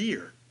 a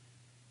year.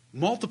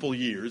 Multiple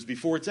years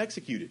before it's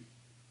executed.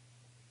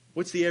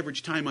 What's the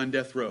average time on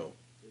death row?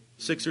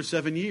 6 or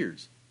 7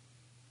 years.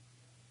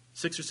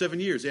 6 or 7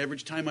 years,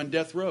 average time on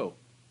death row.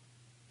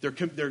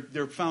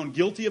 They're found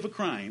guilty of a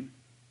crime,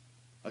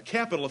 a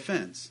capital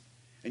offense,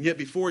 and yet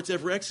before it's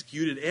ever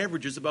executed, it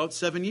averages about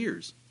 7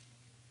 years.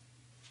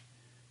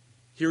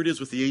 Here it is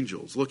with the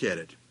angels. Look at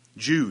it.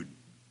 Jude,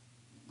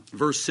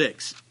 verse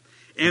 6.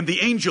 And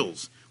the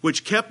angels,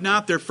 which kept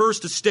not their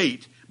first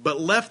estate, but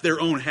left their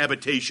own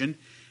habitation,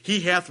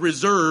 he hath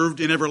reserved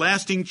in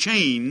everlasting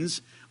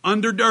chains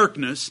under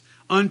darkness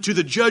unto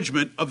the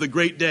judgment of the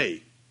great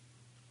day.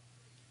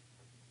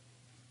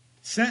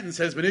 Sentence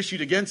has been issued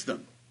against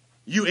them.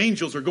 You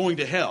angels are going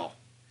to hell.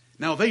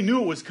 Now they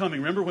knew it was coming.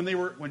 Remember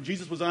when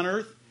Jesus was on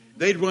earth?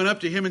 They'd run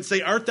up to him and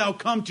say, art thou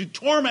come to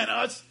torment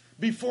us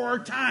before our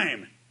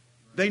time?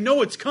 They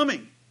know it's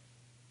coming.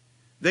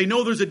 They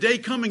know there's a day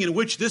coming in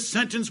which this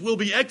sentence will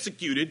be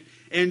executed,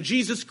 and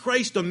Jesus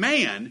Christ, a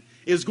man,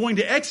 is going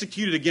to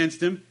execute it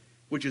against him,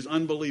 which is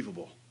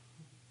unbelievable.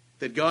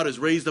 That God has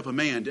raised up a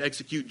man to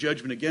execute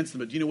judgment against them.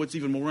 But do you know what's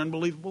even more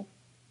unbelievable?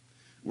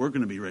 We're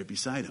going to be right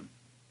beside him.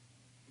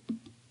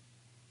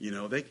 You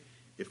know,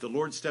 if the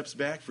Lord steps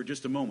back for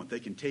just a moment,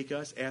 they can take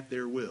us at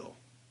their will.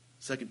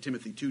 2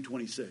 Timothy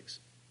 2:26.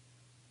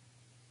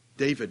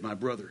 David, my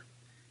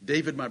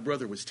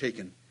brother, was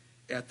taken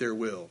at their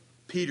will.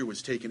 Peter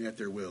was taken at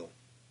their will.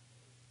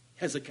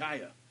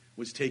 Hezekiah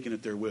was taken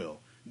at their will.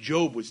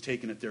 Job was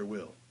taken at their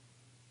will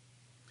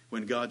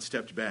when God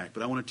stepped back.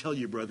 But I want to tell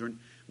you, brethren,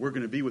 we're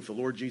going to be with the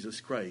Lord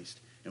Jesus Christ,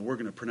 and we're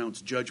going to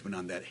pronounce judgment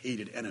on that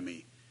hated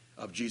enemy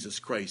of Jesus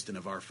Christ and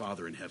of our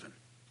Father in heaven.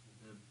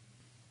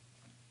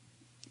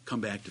 Come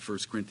back to 1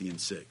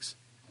 Corinthians 6.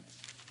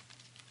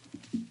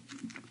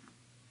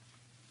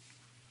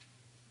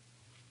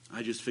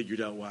 I just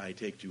figured out why I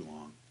take too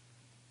long.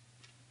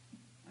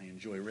 I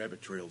enjoy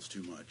rabbit trails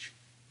too much.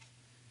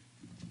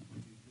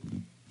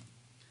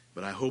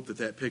 But I hope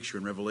that picture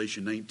in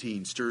Revelation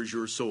 19 stirs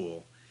your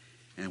soul.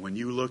 And when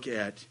you look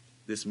at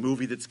this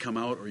movie that's come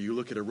out, or you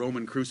look at a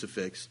Roman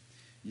crucifix,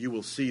 you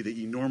will see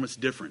the enormous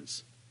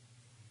difference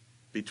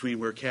between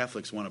where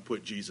Catholics want to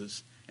put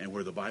Jesus and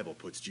where the Bible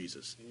puts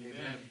Jesus. Amen.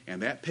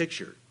 And that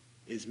picture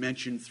is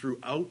mentioned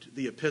throughout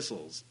the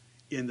epistles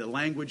in the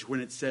language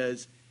when it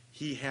says,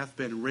 he hath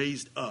been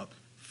raised up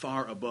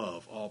far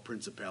above all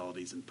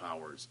principalities and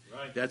powers.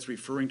 Right. That's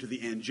referring to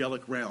the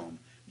angelic realm.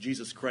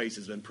 Jesus Christ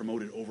has been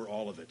promoted over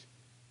all of it.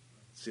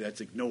 See, that's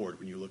ignored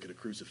when you look at a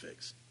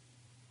crucifix.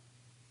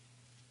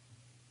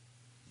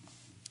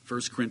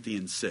 1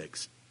 Corinthians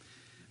 6.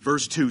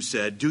 Verse 2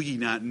 said, "Do ye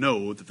not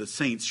know that the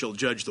saints shall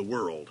judge the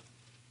world?"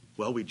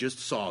 Well, we just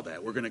saw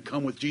that. We're going to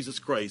come with Jesus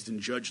Christ and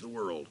judge the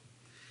world.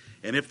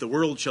 "And if the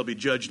world shall be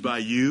judged by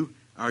you,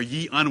 are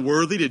ye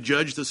unworthy to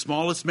judge the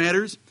smallest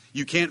matters?"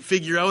 You can't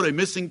figure out a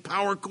missing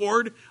power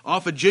cord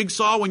off a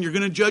jigsaw when you're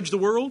going to judge the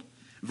world?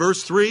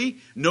 Verse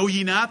 3, "Know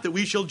ye not that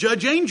we shall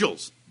judge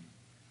angels?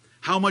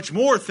 How much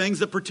more things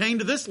that pertain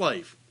to this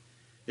life?"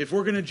 If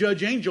we're going to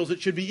judge angels,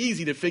 it should be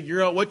easy to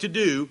figure out what to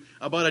do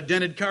about a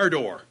dented car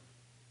door.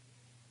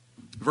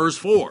 Verse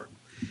 4,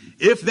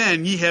 "If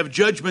then ye have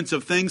judgments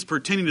of things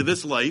pertaining to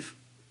this life,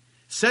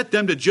 set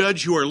them to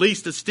judge who are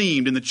least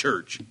esteemed in the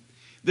church."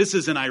 This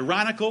is an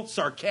ironical,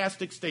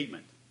 sarcastic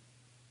statement.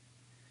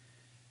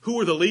 Who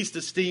are the least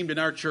esteemed in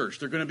our church?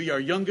 They're going to be our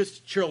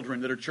youngest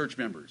children that are church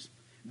members.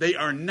 They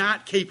are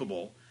not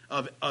capable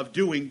of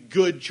doing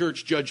good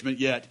church judgment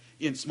yet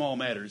in small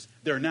matters.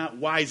 They're not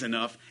wise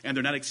enough, and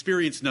they're not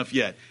experienced enough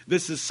yet.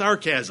 This is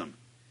sarcasm.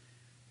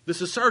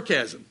 This is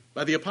sarcasm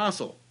by the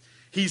apostle.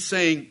 He's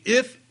saying,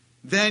 if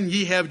then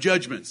ye have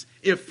judgments,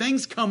 if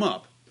things come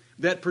up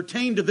that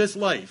pertain to this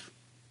life,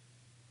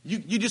 you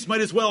just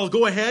might as well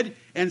go ahead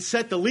and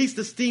set the least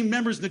esteemed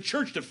members in the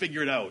church to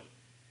figure it out.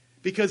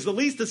 Because the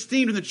least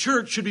esteemed in the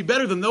church should be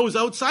better than those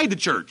outside the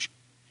church.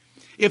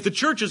 If the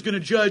church is going to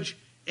judge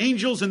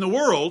angels in the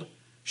world,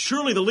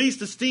 surely the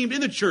least esteemed in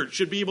the church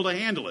should be able to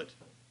handle it.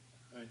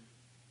 Right.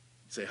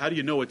 Say, how do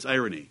you know it's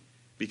irony?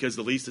 Because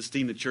the least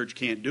esteemed in the church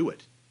can't do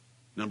it.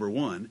 Number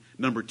one.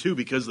 Number two,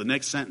 because of the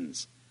next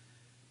sentence.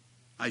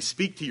 "I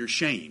speak to your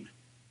shame."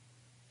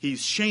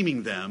 He's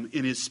shaming them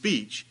in his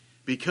speech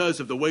because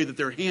of the way that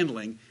they're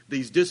handling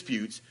these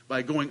disputes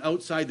by going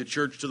outside the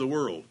church to the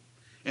world.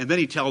 And then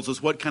he tells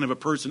us what kind of a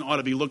person ought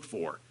to be looked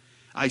for.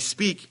 "I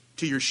speak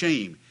to your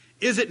shame.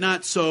 Is it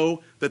not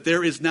so that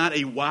there is not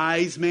a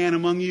wise man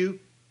among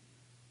you?"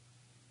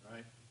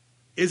 Right.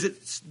 "Is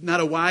it not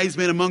a wise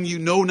man among you,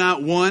 no,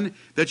 not one,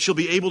 that shall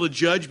be able to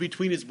judge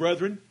between his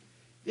brethren?"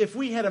 If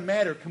we had a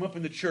matter come up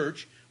in the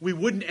church, we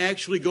wouldn't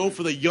actually go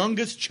for the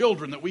youngest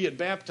children that we had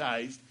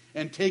baptized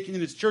and taken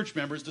in as church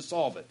members to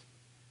solve it.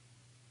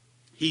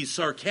 He's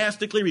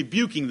sarcastically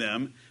rebuking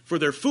them for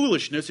their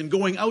foolishness in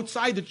going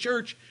outside the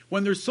church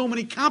when there's so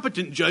many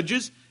competent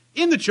judges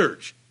in the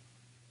church.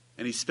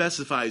 And he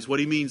specifies what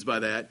he means by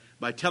that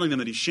by telling them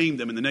that he shamed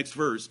them in the next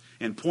verse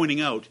and pointing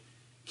out,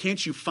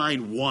 can't you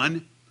find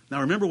one? Now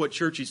remember what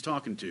church he's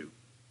talking to.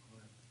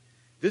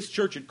 This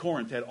church at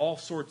Corinth had all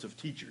sorts of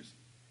teachers,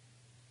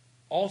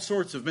 all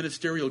sorts of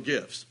ministerial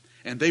gifts,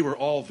 and they were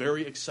all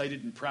very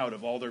excited and proud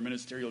of all their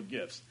ministerial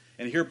gifts.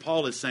 And here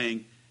Paul is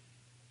saying,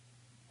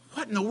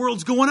 what in the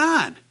world's going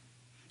on?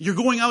 You're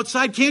going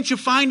outside. Can't you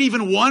find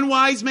even one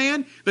wise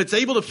man that's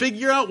able to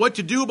figure out what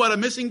to do about a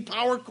missing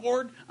power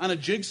cord on a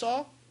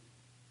jigsaw?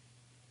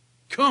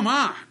 Come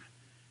on.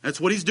 That's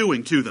what he's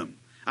doing to them.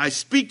 "I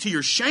speak to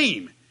your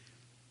shame."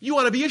 You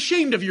ought to be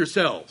ashamed of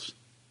yourselves,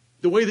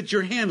 the way that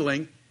you're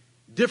handling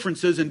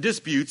differences and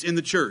disputes in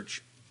the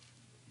church.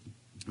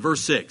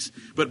 Verse 6,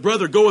 "But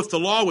brother goeth to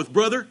law with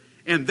brother,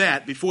 and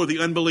that before the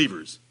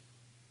unbelievers."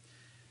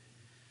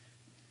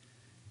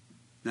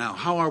 Now,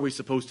 how are we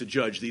supposed to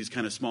judge these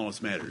kind of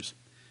smallest matters?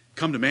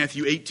 Come to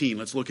Matthew 18.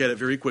 Let's look at it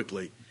very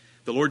quickly.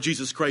 The Lord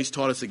Jesus Christ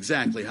taught us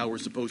exactly how we're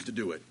supposed to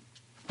do it.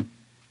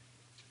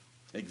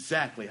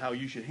 Exactly how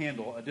you should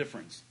handle a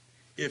difference.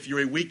 If you're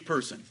a weak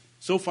person.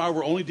 So far,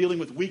 we're only dealing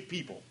with weak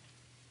people.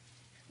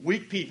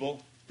 Weak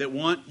people that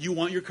want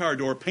your car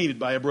door painted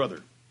by a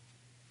brother.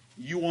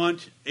 You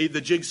want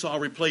the jigsaw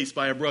replaced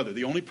by a brother.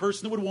 The only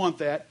person that would want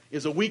that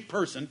is a weak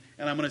person,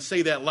 and I'm going to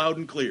say that loud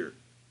and clear.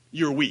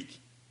 You're weak.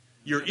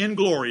 You're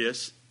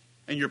inglorious,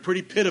 and you're a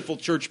pretty pitiful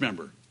church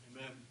member.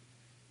 Amen.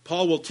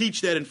 Paul will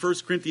teach that in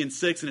 1 Corinthians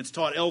 6, and it's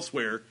taught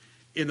elsewhere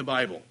in the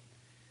Bible.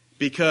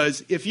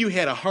 Because if you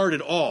had a heart at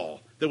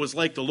all that was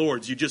like the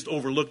Lord's, you just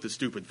overlooked the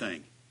stupid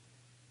thing.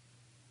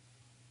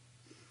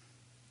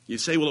 You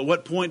say, well, at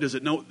what point is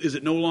it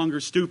no longer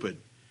stupid?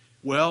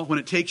 Well, when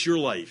it takes your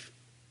life.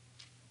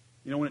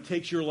 When it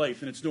takes your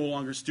life, then it's no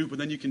longer stupid.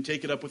 Then you can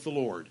take it up with the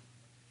Lord.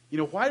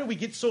 Why do we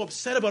get so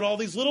upset about all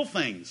these little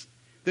things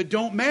that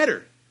don't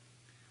matter?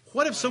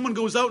 What if someone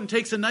goes out and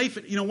takes a knife,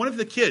 one of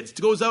the kids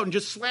goes out and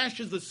just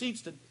slashes the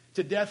seats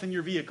to death in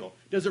your vehicle?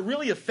 Does it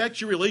really affect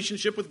your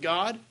relationship with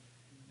God?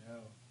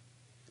 No.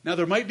 Now,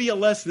 there might be a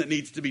lesson that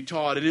needs to be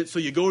taught in it, so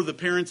you go to the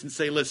parents and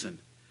say, listen,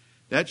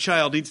 that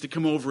child needs to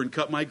come over and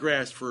cut my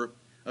grass for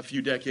a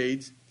few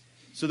decades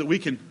so that we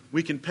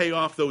can pay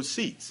off those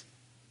seats.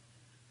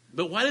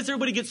 But why does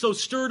everybody get so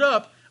stirred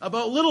up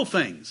about little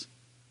things?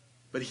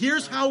 But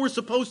here's how we're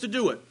supposed to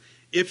do it.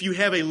 If you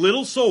have a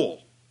little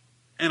soul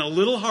and a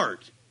little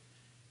heart,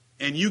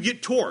 and you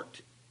get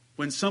torqued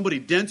when somebody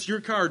dents your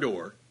car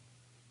door,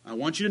 I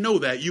want you to know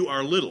that you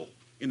are little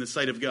in the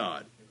sight of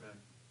God. Amen.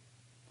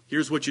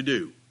 Here's what you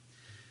do.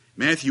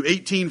 Matthew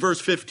 18, verse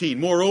 15.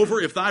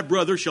 "Moreover, if thy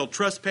brother shall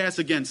trespass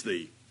against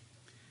thee,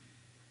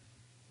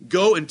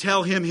 go and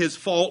tell him his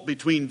fault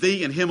between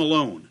thee and him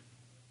alone."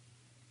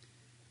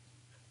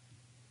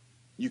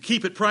 You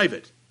keep it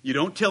private. You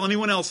don't tell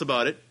anyone else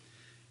about it.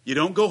 You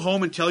don't go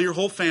home and tell your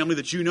whole family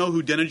that you know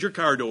who dented your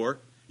car door.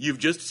 You've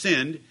just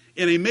sinned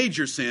in a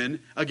major sin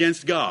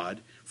against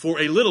God for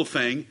a little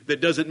thing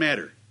that doesn't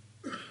matter.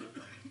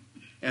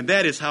 And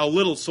that is how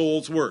little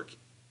souls work.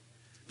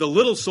 The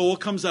little soul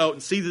comes out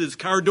and sees that his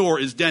car door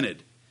is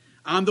dented.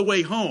 On the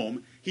way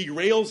home, he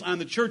rails on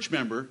the church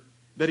member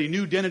that he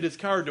knew dented his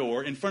car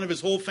door in front of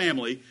his whole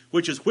family,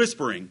 which is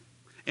whispering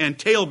and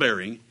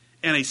talebearing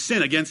and a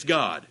sin against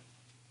God.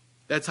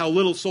 That's how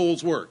little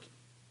souls work.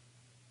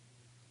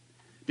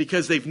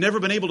 Because they've never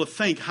been able to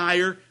think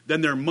higher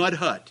than their mud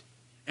hut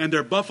and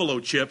their buffalo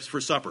chips for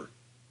supper.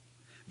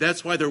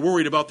 That's why they're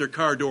worried about their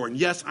car door. And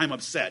yes, I'm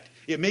upset.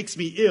 It makes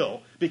me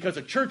ill because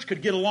a church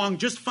could get along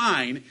just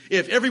fine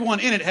if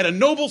everyone in it had a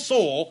noble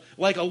soul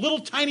like a little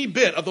tiny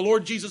bit of the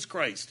Lord Jesus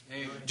Christ.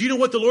 Amen. Do you know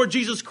what the Lord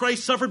Jesus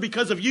Christ suffered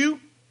because of you?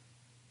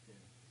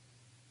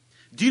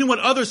 Do you know what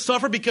others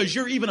suffer because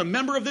you're even a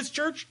member of this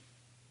church?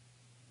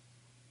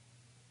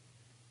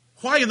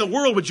 Why in the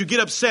world would you get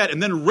upset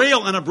and then rail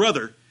on a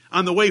brother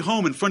on the way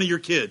home in front of your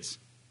kids?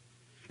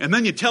 And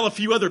then you tell a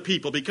few other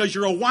people because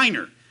you're a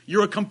whiner,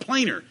 you're a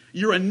complainer,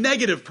 you're a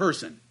negative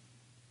person.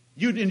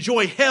 You'd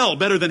enjoy hell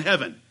better than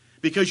heaven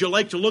because you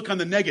like to look on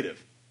the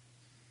negative.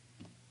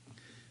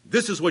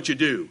 This is what you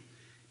do.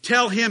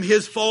 Tell him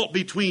his fault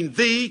between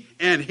thee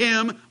and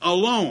him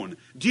alone.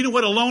 Do you know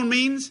what alone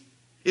means?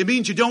 It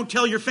means you don't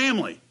tell your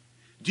family.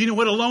 Do you know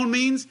what alone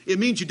means? It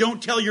means you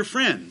don't tell your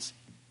friends.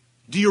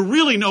 Do you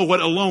really know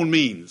what alone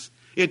means?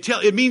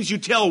 It means you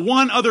tell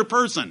one other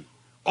person.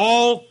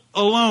 All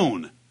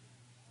alone.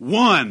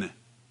 One.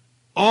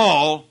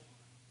 All.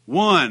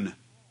 One.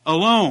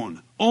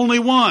 Alone. Only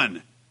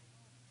one.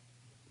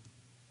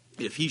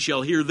 If he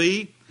shall hear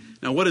thee.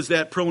 Now what does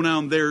that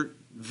pronoun there,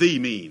 thee,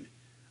 mean?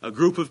 A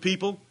group of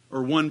people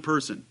or one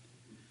person?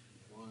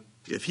 One.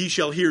 If he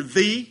shall hear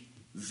thee,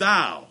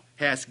 thou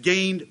hast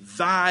gained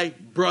thy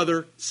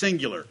brother,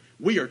 singular.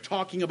 We are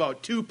talking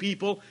about two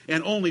people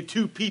and only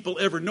two people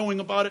ever knowing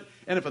about it.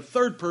 And if a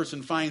third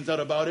person finds out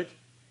about it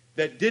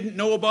that didn't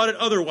know about it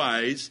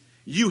otherwise,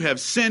 you have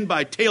sinned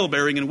by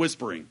talebearing and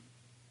whispering.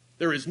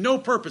 There is no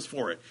purpose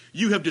for it.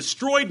 You have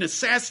destroyed and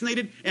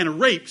assassinated and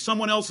raped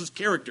someone else's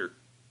character.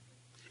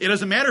 It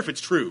doesn't matter if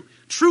it's true.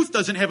 Truth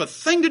doesn't have a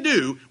thing to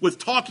do with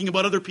talking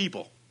about other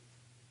people.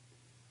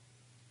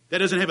 That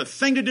doesn't have a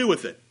thing to do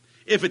with it.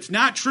 If it's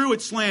not true,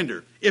 it's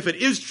slander. If it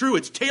is true,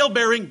 it's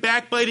talebearing,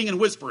 backbiting, and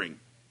whispering.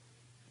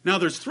 Now,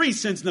 there's 3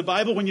 sins in the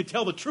Bible when you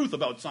tell the truth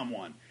about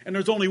someone. And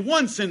there's only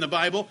 1 sin in the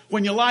Bible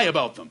when you lie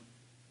about them.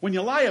 When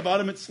you lie about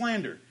them, it's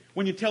slander.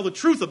 When you tell the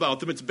truth about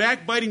them, it's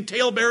backbiting,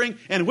 talebearing,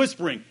 and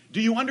whispering. Do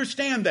you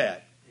understand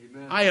that?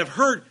 Amen. I have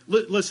heard,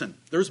 listen,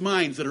 there's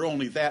minds that are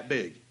only that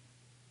big.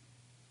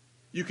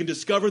 You can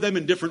discover them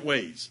in different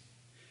ways.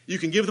 You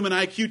can give them an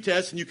IQ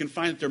test and you can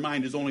find that their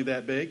mind is only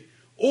that big.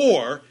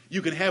 Or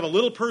you can have a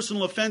little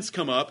personal offense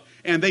come up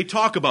and they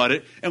talk about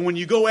it. And when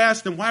you go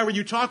ask them, why were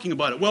you talking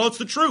about it? Well, it's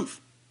the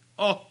truth.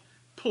 Oh,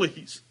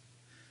 please.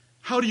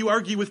 How do you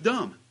argue with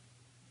dumb?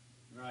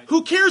 Right.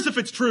 Who cares if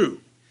it's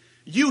true?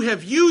 You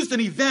have used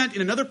an event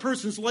in another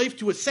person's life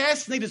to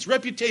assassinate its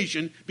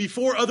reputation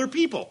before other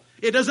people.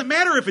 It doesn't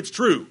matter if it's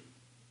true.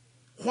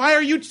 Why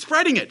are you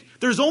spreading it?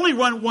 There's only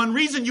one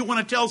reason you want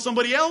to tell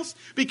somebody else,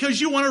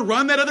 because you want to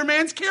run that other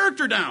man's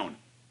character down.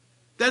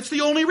 That's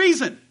the only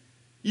reason.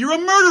 You're a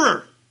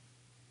murderer.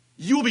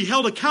 You will be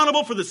held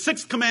accountable for the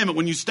 6th commandment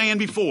when you stand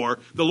before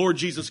the Lord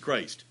Jesus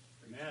Christ.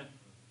 Amen.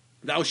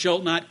 Thou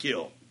shalt not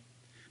kill.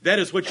 That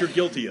is what you're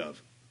guilty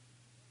of.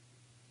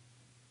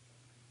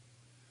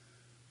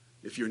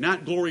 If you're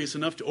not glorious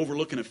enough to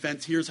overlook an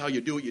offense, here's how you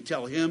do it. You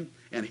tell him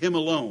and him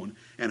alone,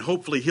 and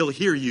hopefully he'll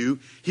hear you.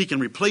 He can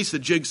replace the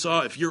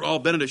jigsaw if you're all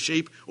bent out of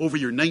shape over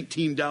your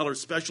 $19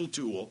 special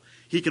tool.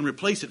 He can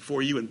replace it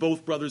for you, and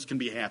both brothers can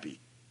be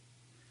happy.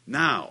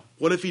 Now,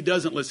 what if he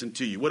doesn't listen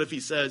to you? What if he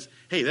says,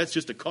 hey, that's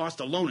just a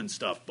cost of loaning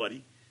stuff,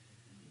 buddy.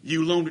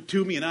 You loaned it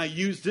to me and I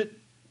used it.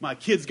 My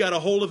kids got a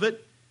hold of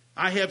it.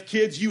 I have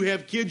kids, you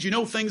have kids. You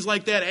know things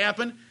like that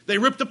happen. They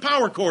ripped the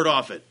power cord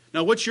off it.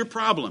 Now, what's your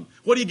problem?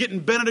 What are you getting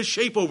bent out of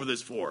shape over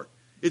this for?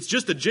 It's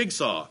just a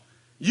jigsaw.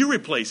 You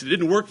replace it. It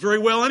didn't work very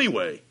well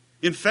anyway.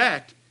 In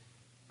fact,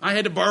 I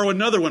had to borrow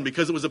another one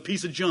because it was a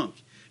piece of junk.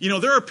 You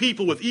know, there are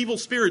people with evil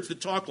spirits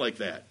that talk like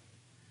that.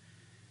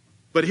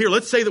 But here,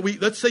 let's say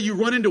you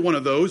run into one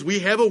of those. We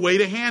have a way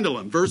to handle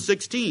him. Verse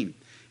 16.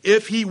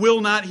 If he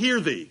will not hear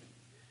thee,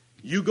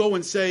 you go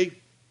and say,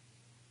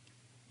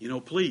 you know,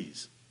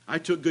 please, I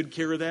took good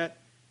care of that.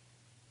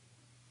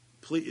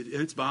 Please,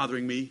 and it's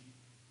bothering me.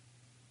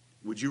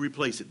 Would you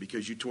replace it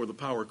because you tore the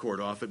power cord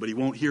off it, but he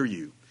won't hear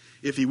you?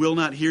 If he will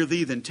not hear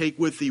thee, then take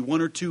with thee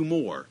 1 or 2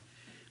 more,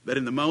 that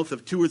in the mouth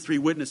of 2 or 3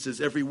 witnesses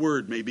every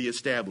word may be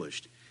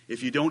established.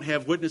 If you don't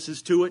have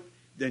witnesses to it,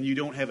 then you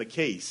don't have a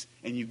case,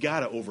 and you've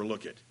got to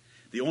overlook it.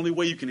 The only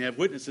way you can have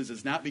witnesses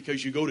is not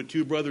because you go to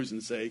 2 brothers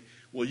and say,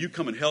 well, you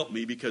come and help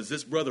me because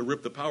this brother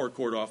ripped the power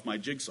cord off my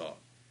jigsaw.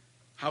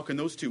 How can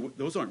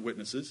those aren't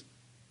witnesses.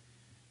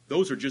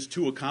 Those are just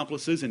 2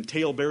 accomplices in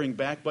tale-bearing,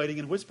 backbiting,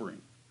 and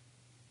whispering.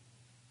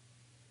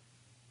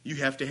 You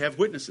have to have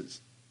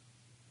witnesses.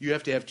 You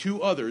have to have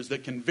two others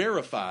that can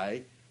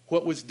verify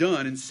what was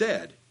done and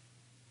said.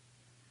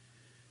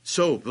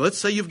 So let's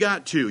say you've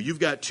got two. You've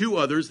got two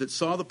others that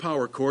saw the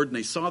power cord, and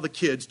they saw the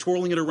kids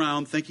twirling it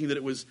around thinking that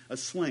it was a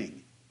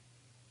sling.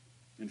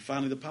 And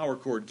finally the power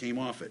cord came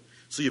off it.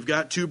 So you've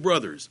got two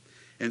brothers.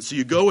 And so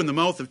you go in the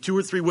mouth of 2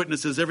 or 3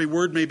 witnesses, every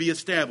word may be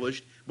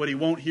established, but he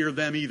won't hear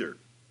them either.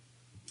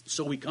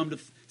 So we come to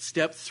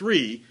step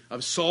 3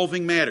 of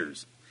solving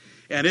matters.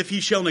 And if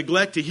he shall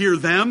neglect to hear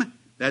them,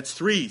 that's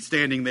 3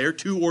 standing there,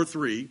 2 or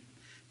 3,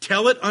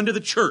 tell it unto the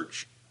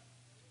church.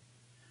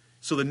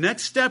 So the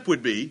next step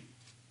would be,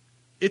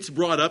 it's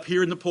brought up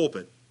here in the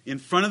pulpit, in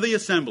front of the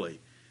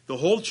assembly. The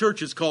whole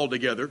church is called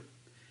together,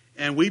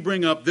 and we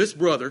bring up this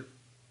brother,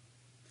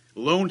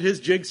 loaned his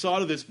jigsaw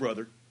to this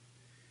brother.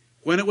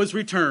 When it was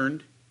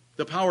returned,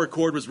 the power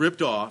cord was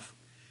ripped off.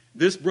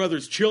 This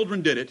brother's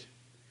children did it.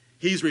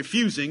 He's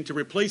refusing to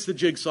replace the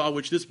jigsaw,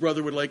 which this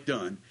brother would like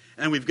done.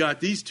 And we've got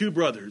these 2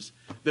 brothers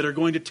that are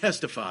going to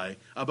testify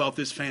about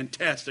this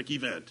fantastic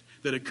event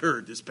that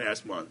occurred this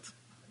past month.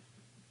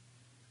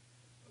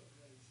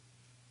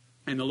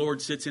 And the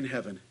Lord sits in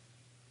heaven,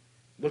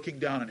 looking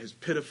down on his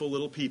pitiful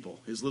little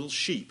people, his little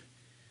sheep.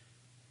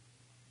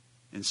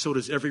 And so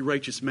does every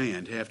righteous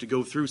man to have to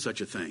go through such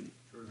a thing.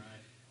 Right.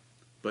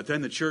 But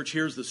then the church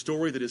hears the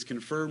story that is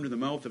confirmed in the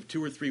mouth of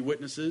 2 or 3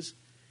 witnesses,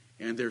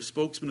 and their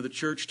spokesman of the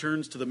church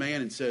turns to the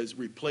man and says,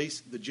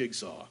 replace the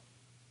jigsaw.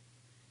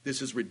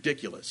 This is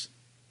ridiculous.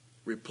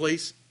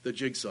 Replace the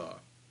jigsaw.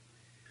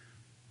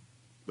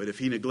 But if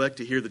he neglect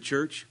to hear the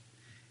church,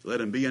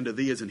 let him be unto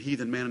thee as an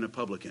heathen man and a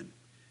publican.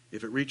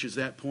 If it reaches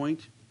that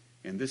point,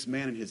 and this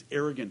man in his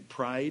arrogant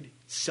pride,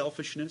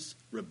 selfishness,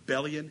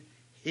 rebellion,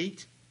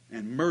 hate,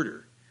 and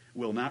murder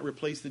will not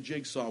replace the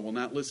jigsaw, will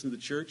not listen to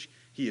the church,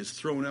 he is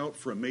thrown out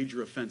for a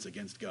major offense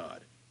against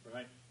God.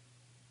 Right.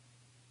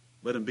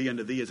 Let him be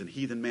unto thee as an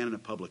heathen man and a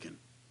publican.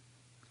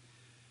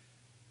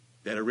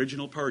 That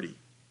original party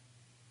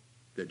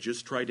that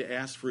just tried to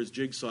ask for his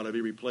jigsaw to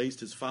be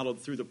replaced has followed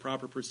through the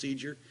proper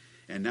procedure,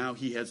 and now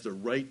he has the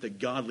right, the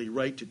godly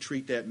right, to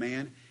treat that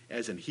man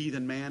as an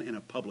heathen man and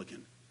a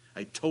publican,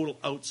 a total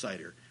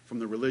outsider from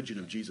the religion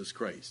of Jesus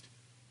Christ.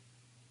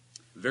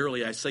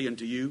 Verily I say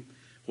unto you,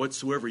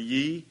 whatsoever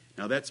ye,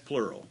 now that's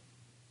plural,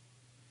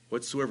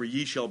 whatsoever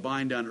ye shall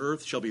bind on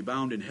earth shall be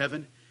bound in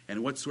heaven,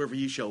 and whatsoever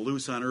ye shall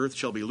loose on earth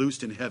shall be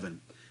loosed in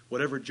heaven.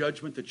 Whatever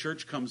judgment the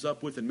church comes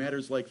up with in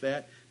matters like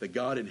that, the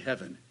God in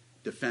heaven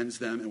defends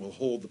them and will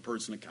hold the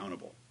person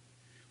accountable.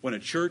 When a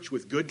church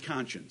with good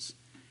conscience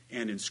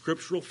and in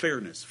scriptural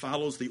fairness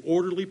follows the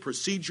orderly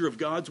procedure of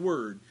God's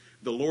word,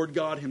 the Lord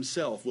God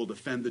himself will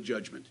defend the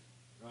judgment.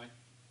 Right.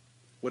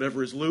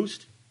 Whatever is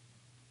loosed,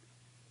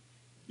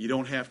 you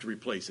don't have to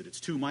replace it. It's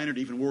too minor to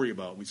even worry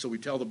about. So we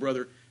tell the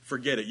brother,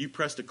 forget it. You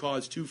pressed a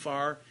cause too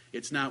far,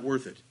 it's not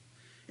worth it.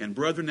 And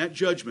brethren, that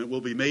judgment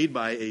will be made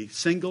by a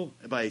simple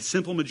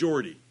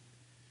majority.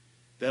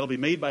 That'll be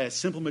made by a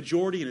simple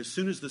majority, and as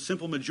soon as the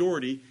simple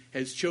majority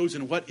has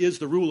chosen what is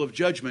the rule of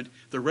judgment,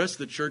 the rest of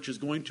the church is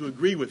going to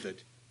agree with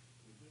it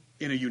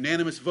in a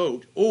unanimous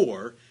vote,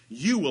 or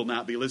you will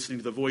not be listening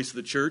to the voice of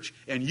the church,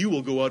 and you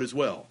will go out as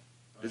well.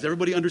 Does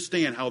everybody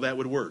understand how that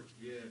would work?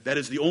 Yes. That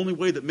is the only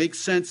way that makes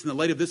sense in the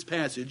light of this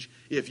passage.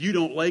 If you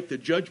don't like the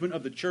judgment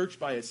of the church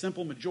by a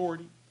simple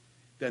majority,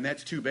 then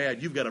that's too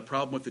bad. You've got a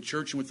problem with the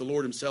church and with the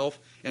Lord himself,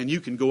 and you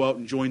can go out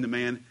and join the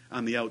man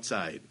on the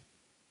outside.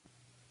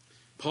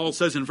 Paul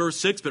says in verse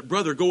 6, but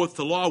brother goeth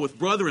to law with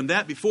brother, and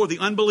that before the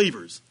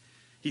unbelievers.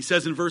 He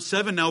says in verse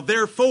 7, now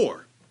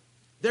therefore,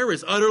 there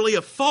is utterly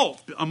a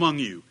fault among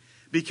you,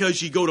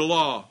 because ye go to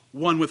law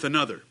one with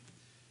another.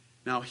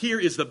 Now here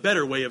is the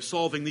better way of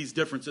solving these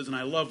differences, and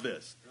I love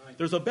this. Right.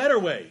 There's a better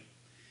way.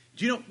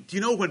 Do you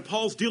know when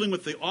Paul's dealing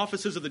with the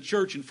offices of the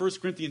church in 1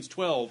 Corinthians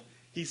 12,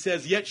 he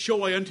says, yet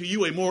show I unto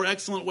you a more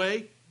excellent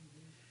way?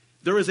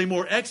 There is a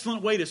more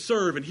excellent way to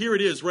serve, and here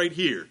it is right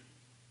here.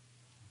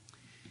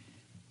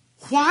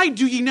 Why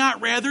do ye not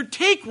rather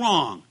take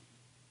wrong?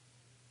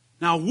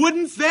 Now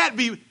wouldn't that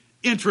be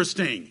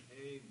interesting?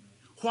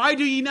 Why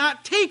do ye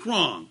not take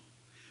wrong?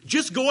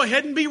 Just go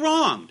ahead and be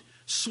wronged.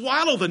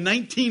 Swallow the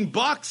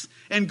 $19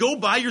 and go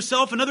buy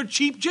yourself another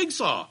cheap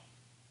jigsaw.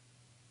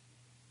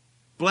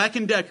 Black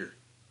 & Decker.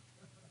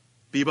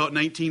 Be about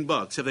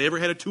 $19. Have they ever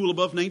had a tool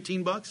above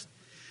 $19?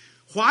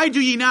 Why do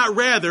ye not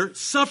rather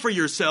suffer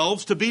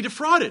yourselves to be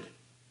defrauded?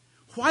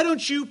 Why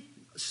don't you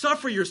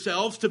suffer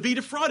yourselves to be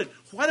defrauded?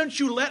 Why don't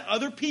you let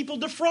other people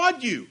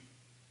defraud you?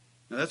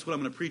 Now that's what I'm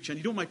going to preach on.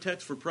 You know what my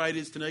text for pride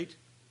is tonight?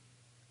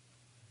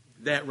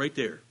 That right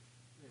there.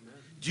 Amen.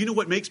 Do you know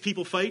what makes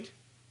people fight?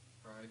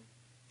 Pride.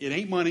 It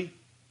ain't money,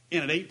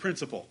 and it ain't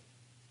principle.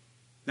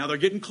 Now they're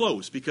getting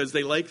close because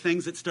they like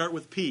things that start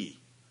with P.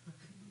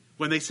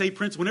 When they say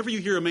principle, whenever you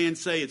hear a man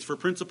say it's for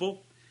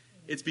principle,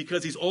 it's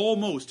because he's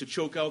almost to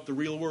choke out the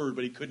real word,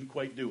 but he couldn't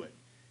quite do it.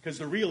 Because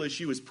the real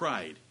issue is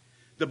pride.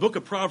 The book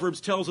of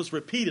Proverbs tells us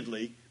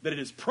repeatedly that it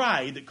is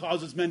pride that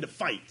causes men to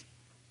fight.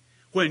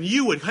 When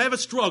you would have a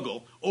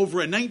struggle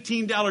over a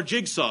 $19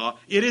 jigsaw,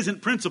 it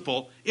isn't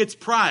principle, it's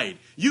pride.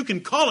 You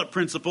can call it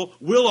principle,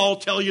 we'll all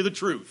tell you the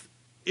truth.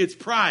 It's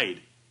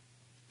pride.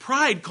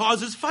 Pride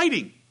causes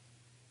fighting.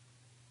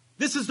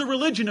 This is the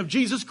religion of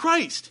Jesus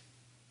Christ.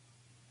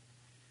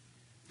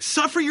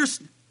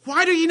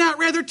 Why do you not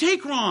rather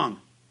take wrong?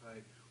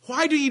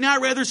 Why do you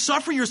not rather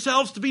suffer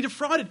yourselves to be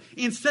defrauded?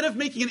 Instead of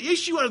making an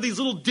issue out of these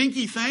little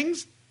dinky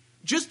things,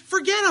 just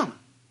forget them.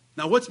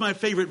 Now, what's my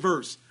favorite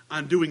verse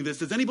on doing this?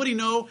 Does anybody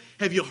know?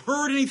 Have you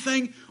heard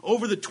anything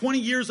over the 20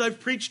 years I've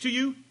preached to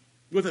you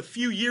with a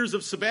few years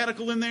of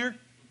sabbatical in there?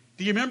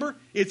 Do you remember?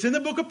 It's in the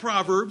book of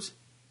Proverbs.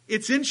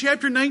 It's in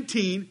chapter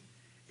 19.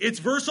 It's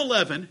verse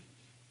 11.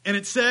 And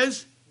it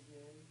says,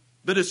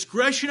 the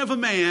discretion of a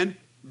man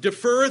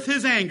deferreth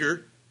his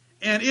anger,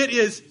 and it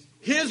is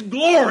his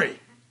glory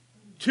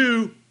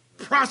to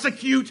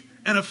prosecute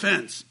an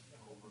offense.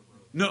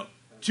 No,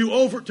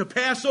 to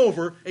pass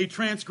over a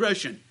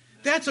transgression.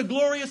 That's a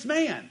glorious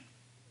man.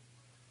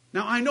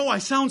 Now, I know I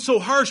sound so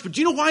harsh, but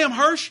do you know why I'm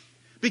harsh?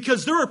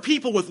 Because there are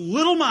people with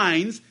little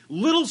minds,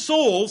 little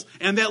souls,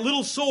 and that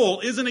little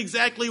soul isn't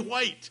exactly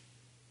white.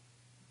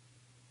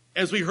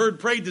 As we heard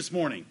prayed this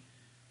morning.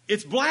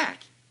 It's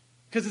black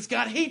because it's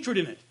got hatred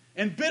in it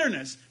and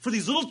bitterness for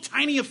these little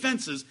tiny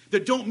offenses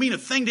that don't mean a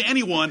thing to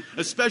anyone,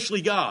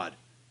 especially God.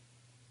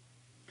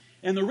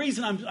 And the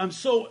reason I'm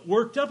so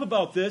worked up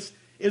about this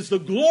is the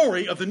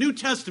glory of the New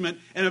Testament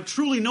and of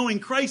truly knowing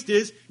Christ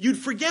is you'd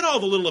forget all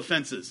the little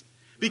offenses.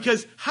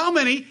 Because how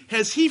many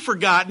has he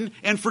forgotten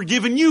and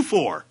forgiven you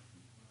for?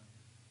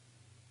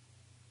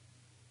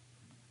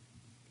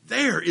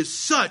 There is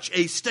such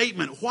a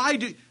statement.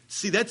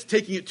 See, that's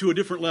taking it to a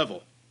different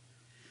level.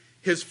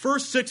 His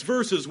first 6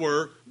 verses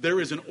were, there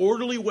is an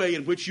orderly way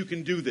in which you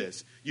can do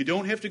this. You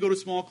don't have to go to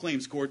small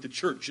claims court. The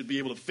church should be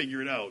able to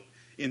figure it out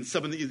in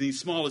some of these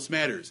smallest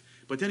matters.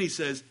 But then he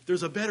says,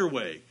 there's a better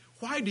way.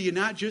 Why do you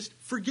not just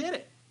forget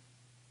it?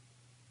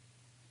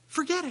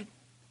 Forget it.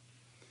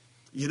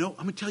 You know,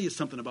 I'm going to tell you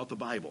something about the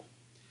Bible.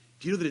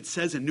 Do you know that it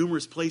says in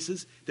numerous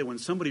places that when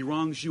somebody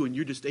wrongs you and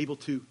you're just able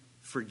to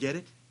forget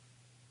it?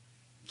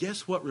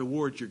 Guess what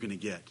reward you're going to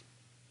get?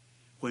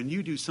 When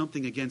you do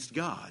something against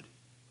God,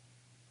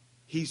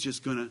 he's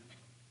just going to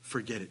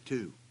forget it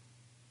too.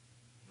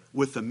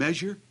 With the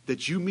measure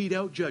that you mete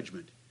out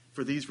judgment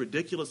for these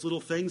ridiculous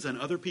little things on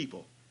other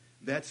people,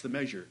 that's the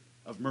measure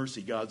of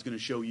mercy God's going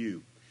to show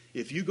you.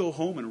 If you go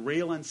home and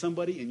rail on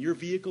somebody in your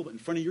vehicle in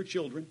front of your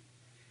children,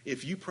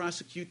 if you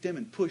prosecute them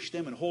and push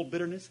them and hold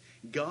bitterness,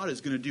 God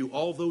is going to do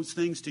all those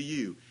things to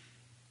you.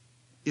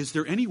 Is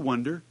there any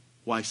wonder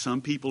why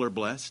some people are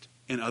blessed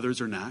and others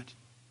are not?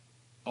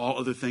 All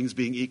other things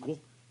being equal?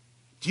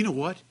 Do you know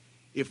what?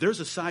 If there's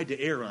a side to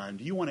err on,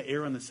 do you want to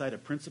err on the side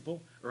of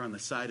principle or on the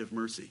side of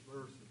mercy?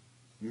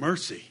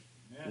 Mercy.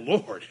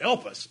 Lord,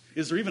 help us.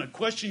 Is there even a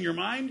question in your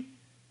mind?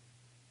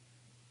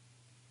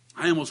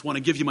 I almost want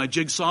to give you my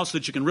jigsaw so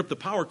that you can rip the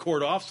power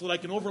cord off so that I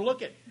can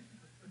overlook it.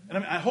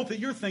 And I hope that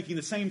you're thinking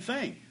the same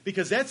thing,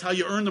 because that's how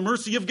you earn the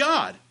mercy of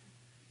God.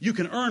 You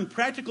can earn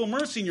practical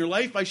mercy in your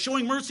life by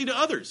showing mercy to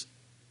others.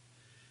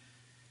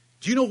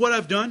 Do you know what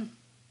I've done?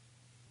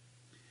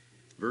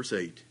 Verse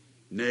 8.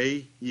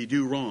 Nay, ye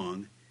do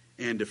wrong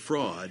and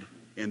defraud,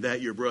 and that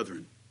your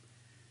brethren.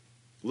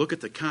 Look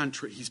at the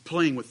contrast. He's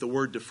playing with the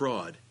word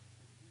defraud.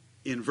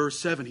 In verse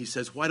 7, he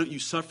says, why don't you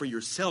suffer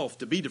yourself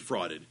to be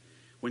defrauded?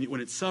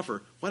 When it's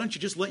suffer, why don't you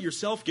just let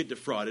yourself get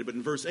defrauded? But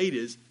in verse 8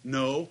 is,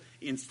 no,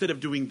 instead of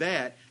doing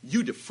that,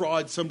 you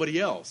defraud somebody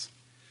else.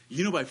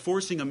 You know, by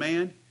forcing a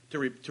man to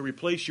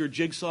replace your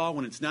jigsaw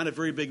when it's not a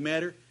very big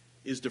matter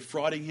is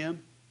defrauding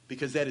him,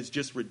 because that is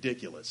just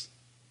ridiculous.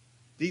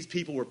 These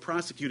people were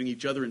prosecuting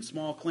each other in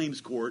small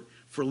claims court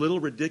for little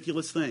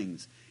ridiculous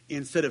things.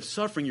 Instead of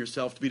suffering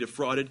yourself to be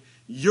defrauded,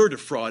 you're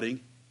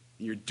defrauding,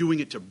 and you're doing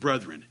it to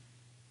brethren.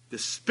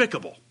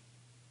 Despicable.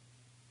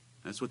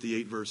 That's what the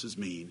 8 verses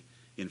mean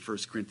in 1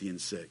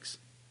 Corinthians 6.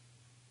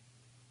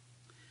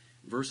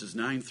 Verses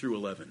 9 through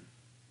 11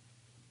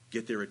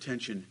 get their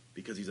attention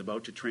because he's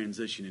about to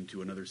transition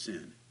into another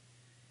sin.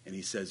 And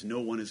he says,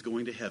 no one is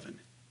going to heaven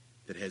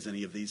that has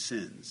any of these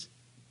sins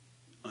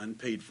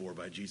unpaid for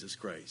by Jesus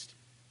Christ.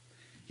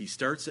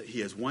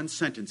 He has one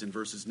sentence in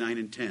verses 9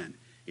 and 10.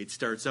 It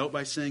starts out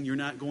by saying you're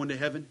not going to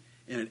heaven,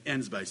 and it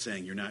ends by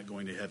saying you're not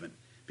going to heaven,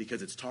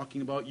 because it's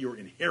talking about your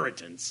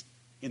inheritance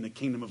in the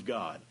kingdom of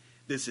God.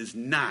 This is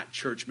not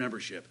church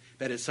membership.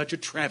 That is such a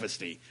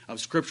travesty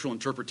of scriptural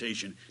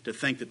interpretation to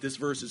think that this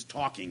verse is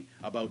talking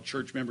about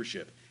church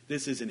membership.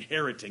 This is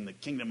inheriting the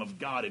kingdom of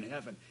God in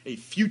heaven, a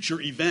future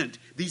event.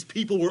 These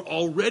people were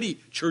already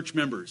church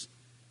members.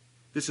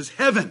 This is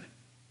heaven.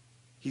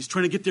 He's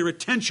trying to get their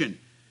attention.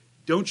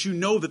 Don't you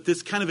know that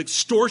this kind of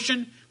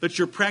extortion that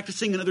you're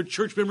practicing in other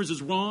church members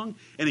is wrong?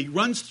 And he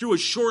runs through a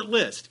short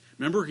list.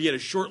 Remember, he had a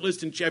short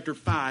list in chapter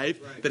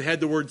 5 that had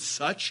the word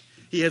such.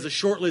 He has a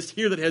short list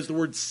here that has the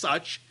word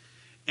such.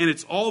 And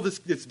it's all this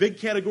big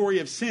category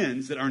of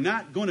sins that are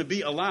not going to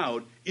be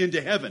allowed into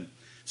heaven.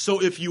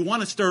 So if you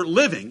want to start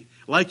living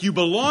like you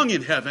belong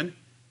in heaven,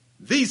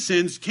 these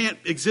sins can't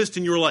exist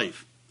in your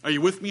life. Are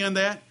you with me on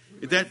that?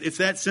 It's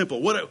that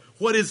simple.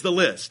 What is the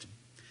list?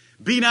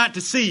 Be not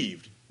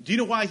deceived. Do you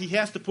know why he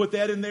has to put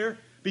that in there?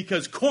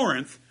 Because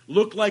Corinth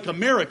looked like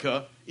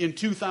America in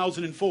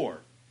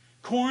 2004.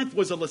 Corinth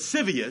was a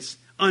lascivious,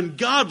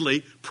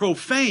 ungodly,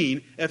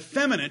 profane,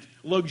 effeminate,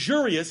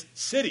 luxurious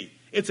city.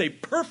 It's a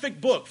perfect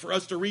book for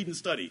us to read and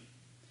study,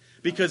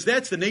 because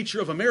that's the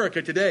nature of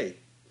America today.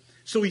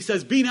 So he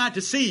says, be not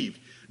deceived.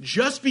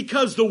 Just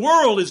because the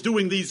world is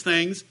doing these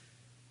things,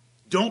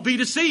 don't be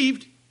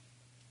deceived.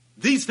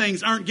 These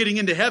things aren't getting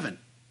into heaven.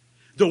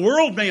 The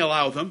world may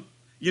allow them.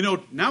 You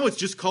know, now it's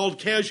just called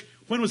casual.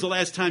 When was the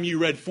last time you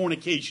read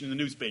fornication in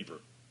the newspaper?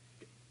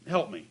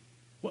 Help me.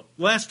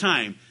 Last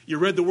time you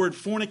read the word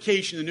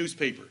fornication in the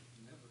newspaper?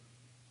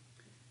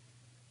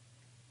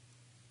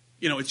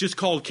 You know, it's just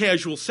called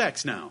casual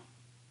sex now.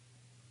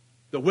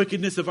 The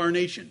wickedness of our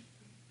nation.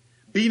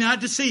 Be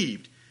not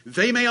deceived.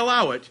 They may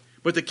allow it,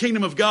 but the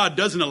kingdom of God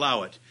doesn't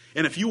allow it.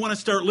 And if you want to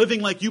start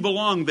living like you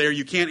belong there,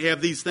 you can't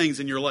have these things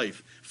in your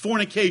life.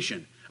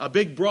 Fornication, a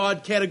big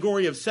broad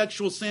category of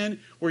sexual sin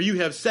where you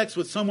have sex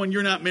with someone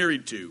you're not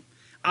married to.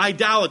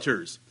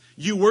 Idolaters,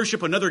 you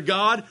worship another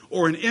god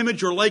or an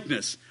image or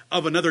likeness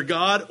of another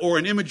god or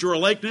an image or a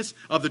likeness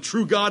of the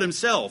true God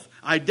himself.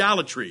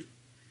 Idolatry.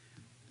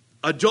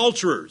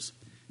 Adulterers,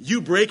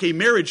 you break a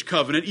marriage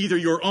covenant, either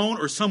your own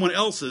or someone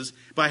else's,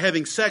 by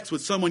having sex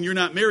with someone you're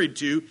not married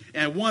to,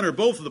 and one or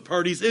both of the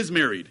parties is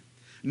married.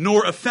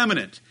 Nor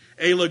effeminate,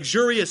 a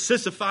luxurious,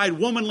 sissified,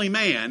 womanly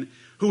man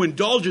who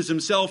indulges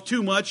himself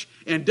too much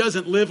and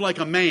doesn't live like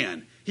a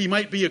man. He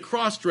might be a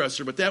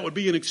cross-dresser, but that would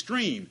be an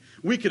extreme.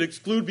 We could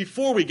exclude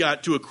before we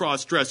got to a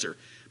cross-dresser.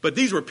 But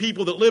these were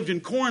people that lived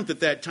in Corinth at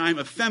that time,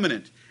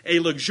 effeminate, a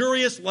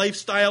luxurious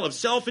lifestyle of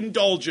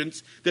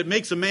self-indulgence that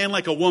makes a man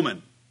like a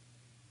woman.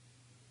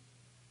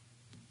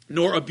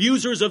 Nor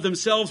abusers of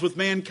themselves with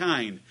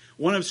mankind,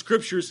 one of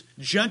Scripture's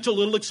gentle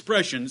little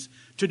expressions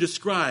to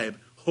describe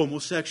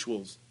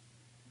homosexuals.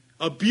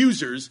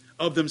 Abusers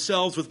of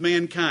themselves with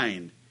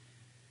mankind.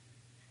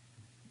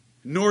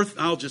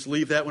 I'll just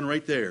leave that one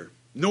right there.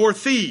 Nor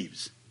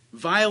thieves,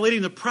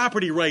 violating the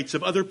property rights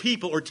of other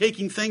people or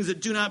taking things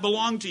that do not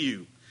belong to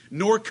you.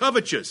 Nor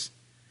covetous,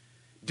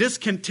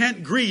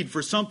 discontent, greed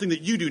for something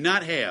that you do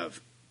not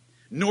have.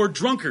 Nor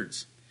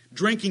drunkards,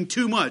 drinking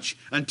too much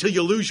until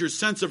you lose your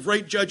sense of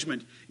right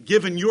judgment,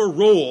 given your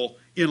role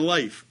in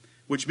life,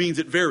 which means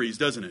it varies,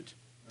 doesn't it?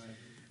 Right.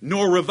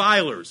 Nor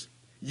revilers,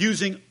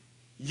 using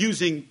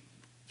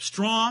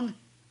strong,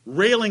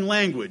 railing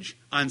language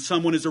on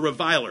someone as a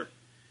reviler.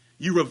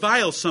 You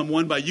revile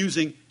someone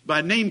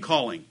by name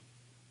calling.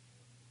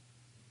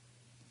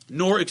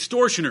 Nor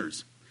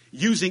extortioners,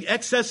 using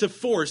excessive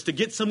force to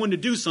get someone to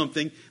do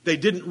something they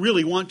didn't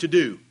really want to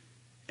do,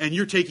 and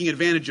you're taking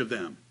advantage of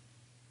them.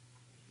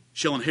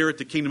 Shall inherit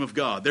the kingdom of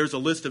God. There's a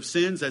list of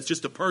sins. That's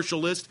just a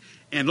partial list.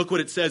 And look what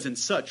it says, and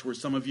such were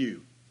some of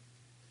you.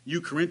 You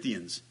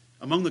Corinthians.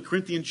 Among the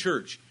Corinthian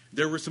church,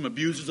 there were some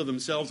abusers of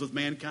themselves with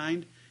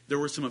mankind. There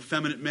were some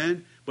effeminate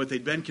men, but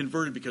they'd been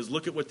converted, because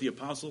look at what the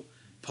Apostle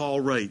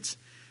Paul writes.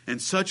 And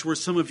such were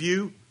some of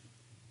you,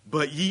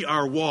 but ye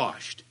are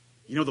washed.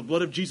 You know, the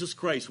blood of Jesus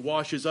Christ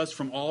washes us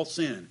from all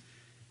sin.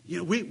 You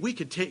know, we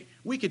could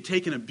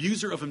take an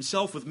abuser of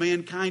himself with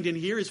mankind in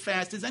here as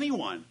fast as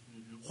anyone.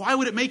 Why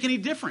would it make any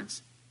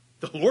difference?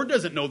 The Lord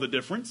doesn't know the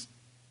difference.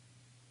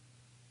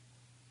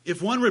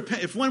 If one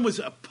was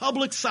a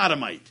public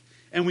sodomite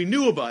and we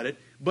knew about it,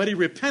 but he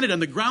repented on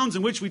the grounds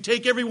in which we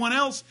take everyone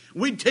else,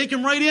 we'd take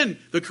him right in.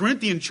 The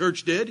Corinthian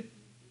church did.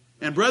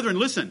 And brethren,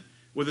 listen,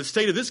 with the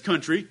state of this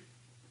country,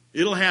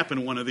 it'll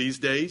happen one of these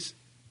days.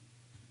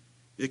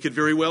 It could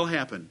very well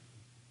happen.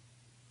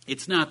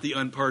 It's not the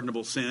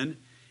unpardonable sin,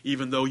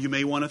 even though you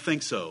may want to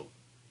think so,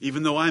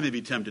 even though I may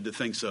be tempted to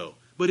think so,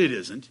 but it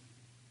isn't.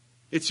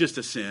 It's just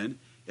a sin.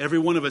 Every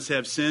one of us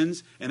have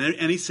sins, and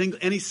any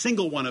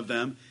single one of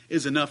them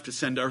is enough to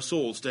send our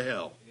souls to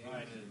hell.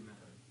 Right.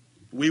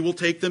 We will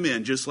take them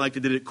in, just like they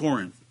did at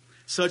Corinth.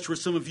 Such were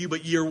some of you,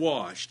 but ye are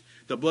washed.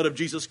 The blood of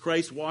Jesus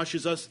Christ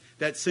washes us,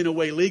 that sin,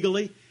 away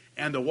legally,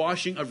 and the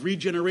washing of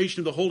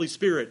regeneration of the Holy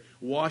Spirit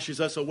washes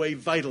us away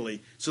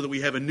vitally, so that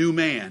we have a new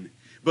man.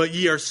 But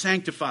ye are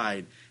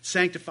sanctified.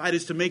 Sanctified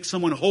is to make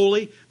someone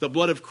holy. The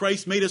blood of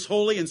Christ made us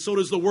holy, and so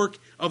does the work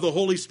of the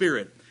Holy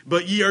Spirit.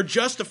 But ye are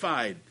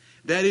justified.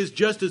 That is,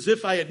 just as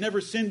if I had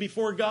never sinned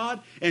before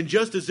God, and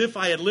just as if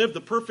I had lived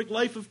the perfect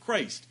life of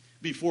Christ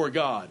before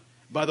God,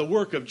 by the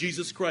work of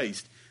Jesus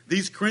Christ.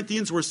 These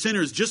Corinthians were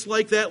sinners just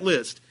like that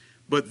list,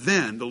 but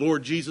then the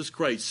Lord Jesus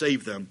Christ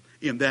saved them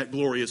in that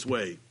glorious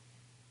way.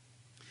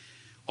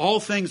 All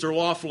things are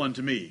lawful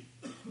unto me.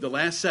 The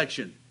last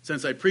section,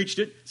 since I preached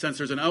it, since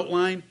there's an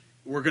outline,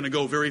 we're going to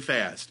go very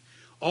fast.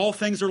 All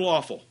things are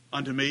lawful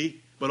unto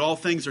me, but all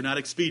things are not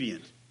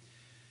expedient.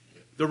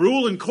 The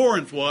rule in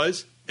Corinth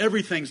was,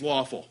 everything's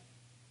lawful.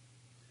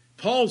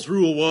 Paul's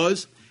rule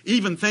was,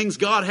 even things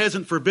God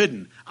hasn't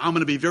forbidden, I'm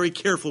going to be very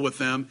careful with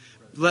them,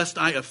 lest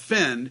I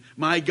offend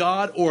my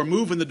God or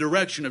move in the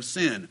direction of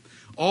sin.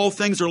 All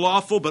things are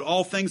lawful, but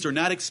all things are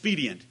not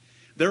expedient.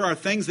 There are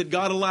things that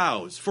God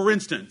allows. For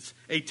instance,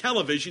 a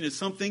television is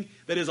something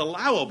that is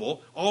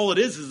allowable. All it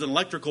is an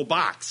electrical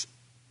box.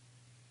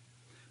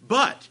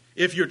 But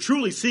If you're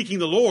truly seeking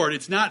the Lord,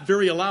 it's not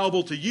very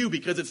allowable to you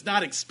because it's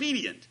not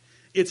expedient.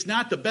 It's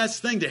not the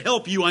best thing to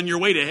help you on your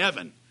way to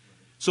heaven.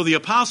 So the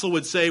apostle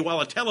would say,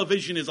 while a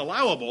television is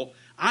allowable,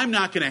 I'm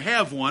not going to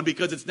have one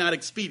because it's not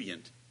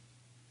expedient.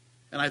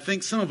 And I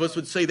think some of us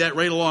would say that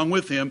right along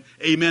with him.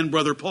 Amen,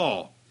 Brother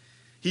Paul.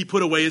 He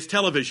put away his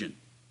television.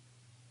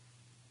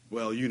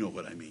 Well, you know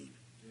what I mean.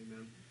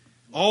 Amen.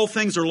 All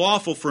things are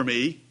lawful for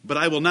me, but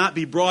I will not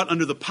be brought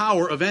under the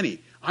power of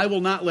any. I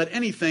will not let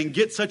anything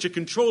get such a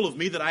control of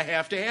me that I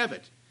have to have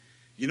it.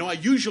 You know, I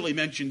usually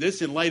mention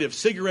this in light of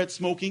cigarette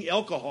smoking,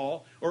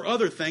 alcohol, or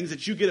other things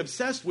that you get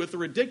obsessed with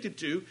or addicted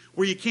to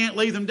where you can't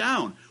lay them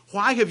down.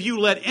 Why have you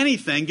let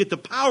anything get the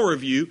power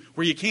of you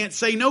where you can't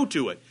say no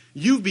to it?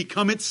 You've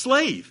become its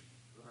slave.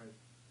 Right.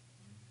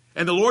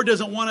 And the Lord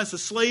doesn't want us a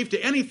slave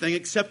to anything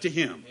except to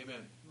Him. Amen.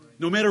 Right.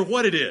 No matter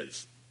what it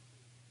is.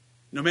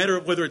 No matter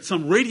whether it's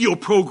some radio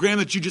program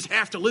that you just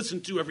have to listen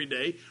to every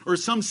day, or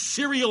some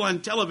serial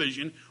on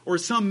television, or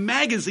some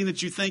magazine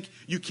that you think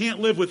you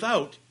can't live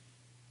without.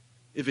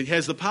 If it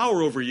has the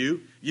power over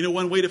you, you know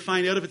one way to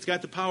find out if it's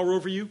got the power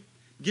over you?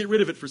 Get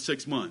rid of it for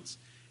 6 months.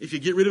 If you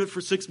get rid of it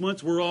for 6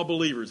 months, we're all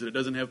believers that it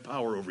doesn't have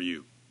power over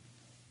you.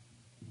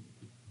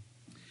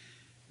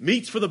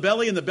 Meats for the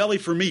belly and the belly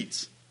for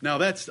meats. Now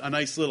that's a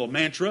nice little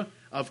mantra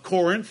of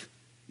Corinth.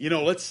 You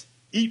know, let's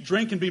eat,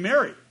 drink, and be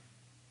merry.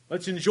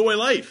 Let's enjoy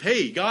life.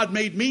 Hey, God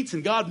made meats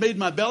and God made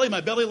my belly.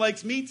 My belly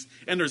likes meats,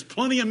 and there's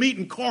plenty of meat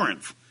in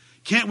Corinth.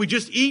 Can't we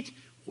just eat?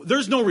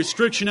 There's no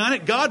restriction on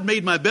it. God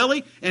made my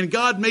belly, and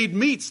God made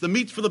meats. The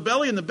meats for the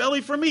belly and the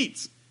belly for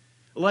meats.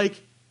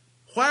 Like,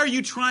 why are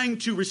you trying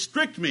to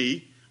restrict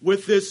me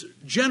with this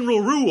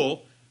general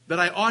rule that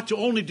I ought to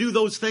only do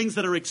those things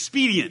that are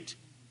expedient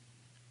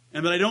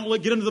and that I don't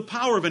get into the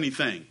power of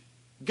anything?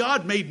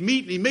 God made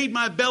meat, and He made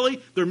my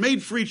belly. They're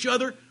made for each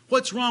other.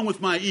 What's wrong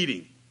with my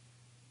eating?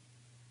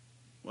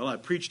 Well, I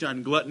preached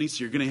on gluttony,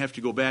 so you're going to have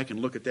to go back and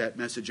look at that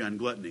message on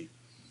gluttony.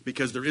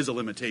 Because there is a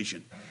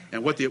limitation.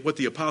 And what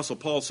the Apostle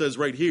Paul says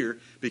right here,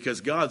 because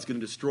God's going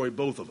to destroy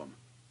both of them.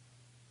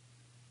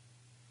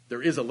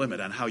 There is a limit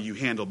on how you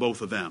handle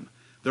both of them.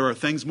 There are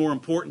things more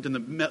important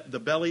than the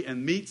belly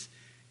and meats,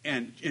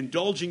 and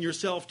indulging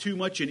yourself too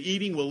much in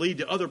eating will lead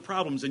to other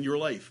problems in your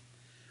life.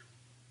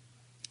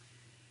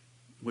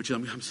 Which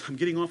I'm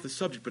getting off the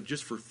subject, but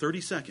just for 30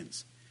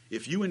 seconds.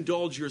 If you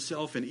indulge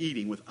yourself in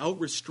eating without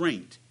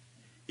restraint,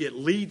 it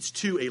leads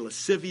to a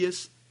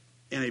lascivious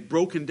and a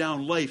broken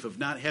down life of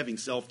not having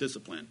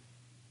self-discipline.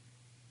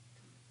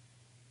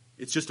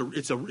 It's just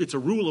it's a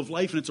rule of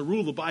life, and it's a rule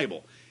of the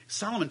Bible.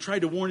 Solomon tried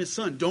to warn his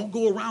son, don't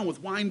go around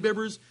with wine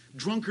bibbers,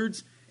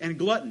 drunkards, and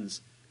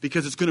gluttons,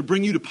 because it's going to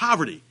bring you to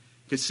poverty.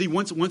 Because see,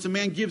 once a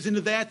man gives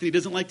into that, then he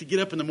doesn't like to get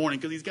up in the morning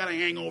because he's got a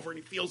hangover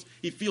and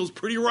he feels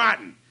pretty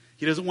rotten.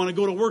 He doesn't want to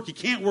go to work. He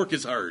can't work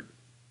as hard.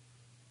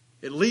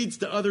 It leads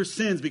to other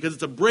sins because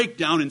it's a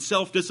breakdown in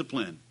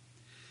self-discipline.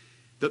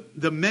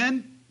 The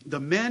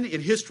men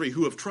in history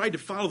who have tried to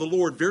follow the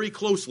Lord very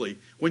closely,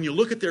 when you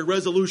look at their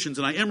resolutions,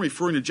 and I am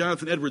referring to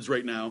Jonathan Edwards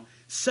right now,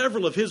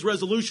 several of his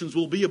resolutions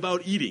will be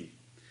about eating.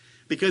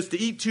 Because to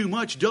eat too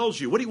much dulls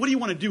you. What do you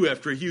want to do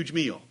after a huge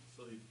meal?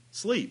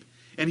 Sleep.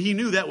 And he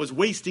knew that was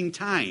wasting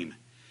time.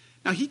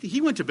 Now,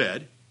 he went to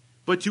bed,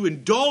 but to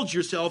indulge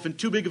yourself in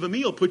too big of a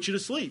meal puts you to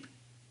sleep.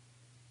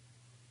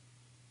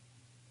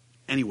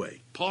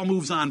 Anyway, Paul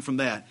moves on from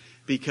that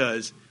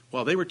because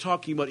while they were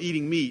talking about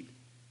eating meat,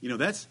 you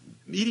know,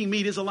 eating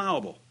meat is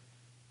allowable.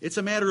 It's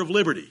a matter of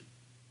liberty.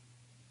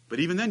 But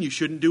even then, you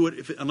shouldn't do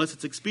it unless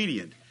it's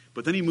expedient.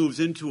 But then he moves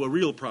into a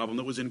real problem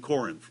that was in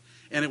Corinth.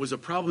 And it was a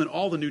problem in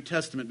all the New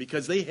Testament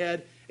because they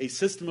had a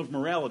system of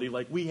morality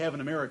like we have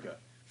in America.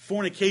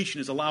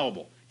 Fornication is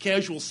allowable.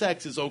 Casual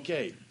sex is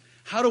okay.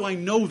 How do I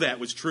know that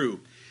was true?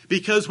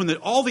 Because when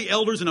all the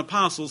elders and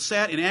apostles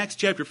sat in Acts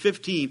chapter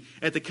 15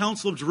 at the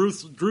Council of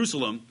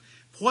Jerusalem,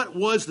 what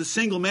was the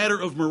single matter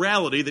of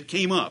morality that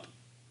came up?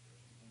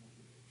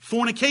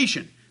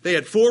 Fornication. They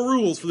had 4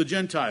 rules for the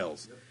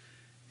Gentiles.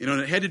 You know,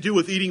 and it had to do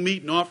with eating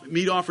meat and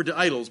meat offered to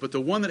idols. But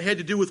the one that had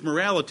to do with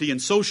morality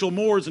and social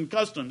mores and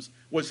customs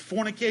was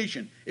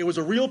fornication. It was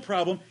a real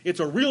problem. It's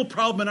a real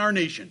problem in our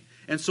nation.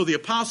 And so the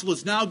apostle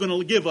is now going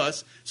to give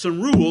us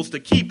some rules to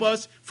keep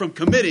us from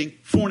committing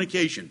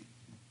fornication.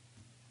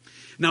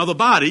 Now, the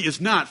body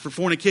is not for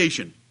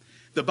fornication.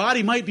 The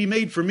body might be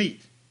made for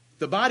meat.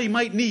 The body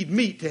might need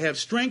meat to have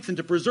strength and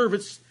to preserve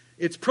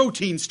its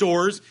protein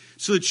stores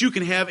so that you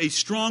can have a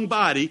strong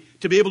body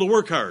to be able to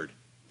work hard.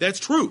 That's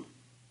true.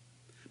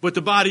 But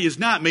the body is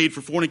not made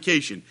for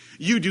fornication.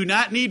 You do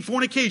not need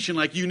fornication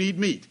like you need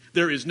meat.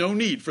 There is no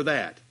need for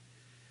that.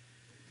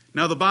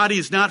 Now, the body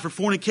is not for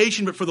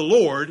fornication, but for the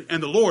Lord,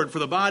 and the Lord for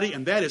the body,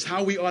 and that is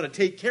how we ought to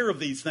take care of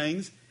these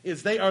things,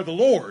 is they are the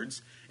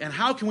Lord's, and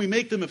how can we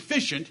make them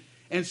efficient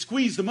and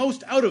squeeze the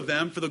most out of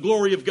them for the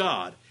glory of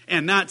God,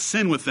 and not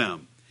sin with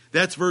them.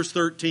 That's verse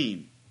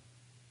 13.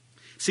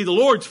 See, the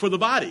Lord's for the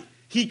body.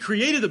 He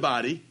created the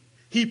body,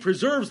 He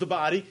preserves the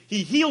body,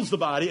 He heals the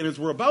body, and as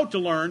we're about to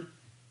learn,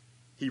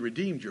 He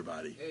redeemed your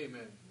body.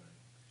 Amen.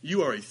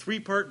 You are a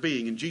 3-part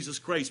being, and Jesus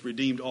Christ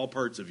redeemed all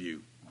parts of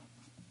you.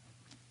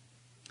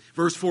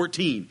 Verse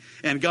 14,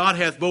 and God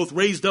hath both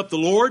raised up the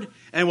Lord,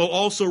 and will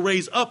also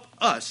raise up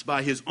us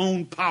by his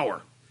own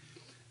power.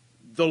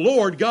 The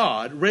Lord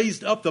God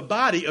raised up the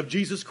body of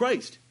Jesus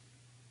Christ.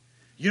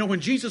 You know,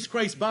 when Jesus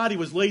Christ's body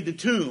was laid in the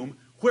tomb,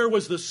 where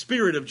was the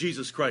spirit of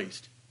Jesus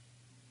Christ?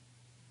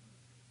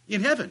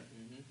 In heaven.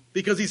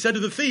 Because he said to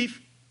the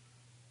thief,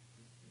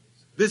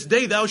 this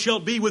day thou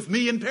shalt be with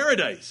me in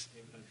paradise.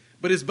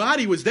 But his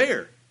body was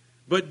there.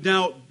 But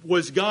now,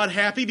 was God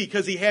happy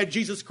because he had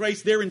Jesus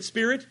Christ there in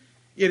spirit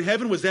in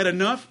heaven? Was that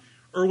enough?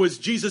 Or was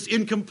Jesus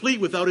incomplete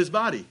without his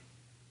body?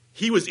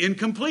 He was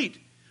incomplete.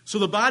 So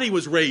the body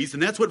was raised,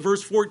 and that's what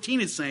verse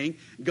 14 is saying.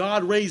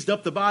 God raised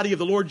up the body of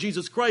the Lord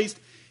Jesus Christ.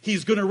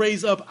 He's going to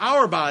raise up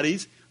our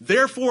bodies.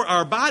 Therefore,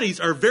 our bodies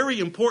are very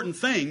important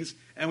things,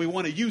 and we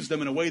want to use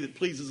them in a way that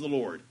pleases the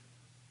Lord.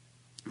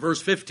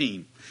 Verse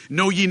 15,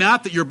 know ye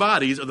not that your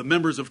bodies are the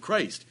members of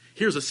Christ?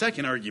 Here's a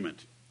second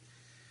argument.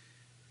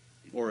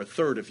 Or a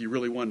third, if you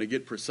really wanted to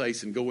get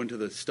precise and go into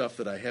the stuff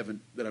that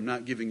I'm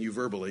not giving you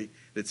verbally,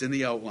 that's in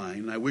the outline.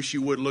 And I wish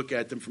you would look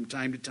at them from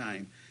time to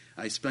time.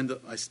 I spend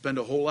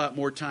a whole lot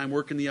more time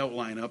working the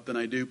outline up than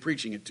I do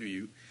preaching it to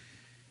you.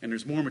 And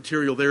there's more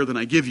material there than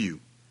I give you.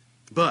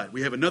 But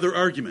we have another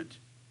argument.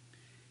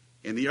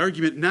 And the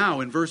argument now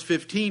in verse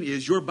 15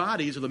 is your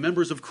bodies are the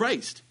members of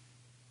Christ.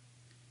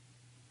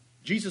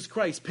 Jesus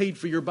Christ paid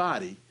for your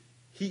body.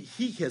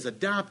 He has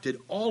adopted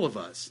all of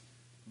us,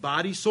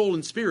 body, soul,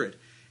 and spirit.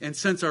 And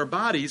since our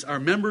bodies are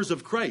members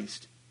of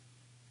Christ,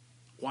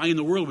 why in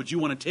the world would you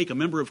want to take a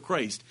member of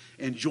Christ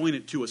and join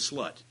it to a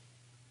slut,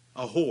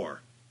 a whore,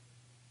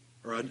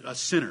 or a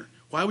sinner?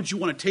 Why would you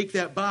want to take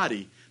that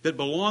body that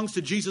belongs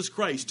to Jesus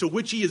Christ, to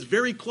which he is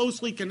very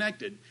closely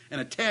connected, and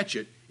attach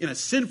it in a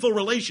sinful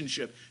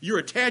relationship? You're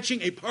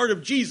attaching a part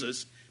of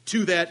Jesus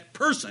to that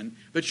person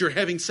that you're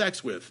having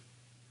sex with.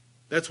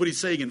 That's what he's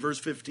saying in verse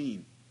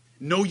 15.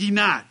 Know ye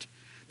not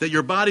that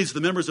your bodies are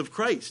the members of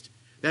Christ?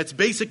 That's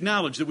basic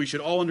knowledge that we should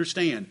all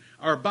understand.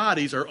 Our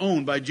bodies are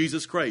owned by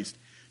Jesus Christ.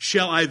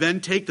 Shall I then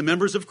take the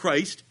members of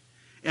Christ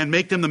and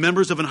make them the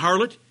members of an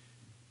harlot?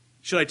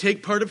 Should I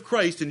take part of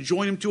Christ and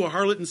join him to a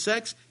harlot in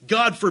sex?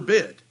 God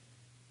forbid.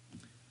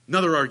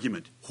 Another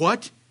argument.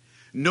 What?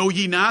 Know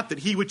ye not that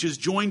he which is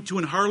joined to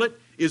an harlot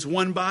is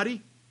one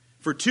body?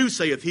 For two,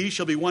 saith he,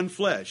 shall be one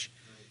flesh.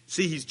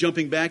 See, he's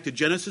jumping back to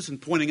Genesis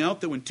and pointing out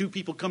that when two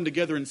people come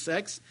together in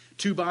sex,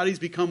 two bodies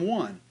become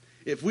one.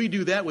 If we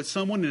do that with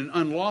someone in an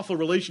unlawful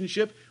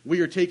relationship,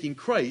 we are taking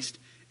Christ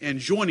and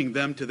joining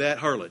them to that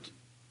harlot.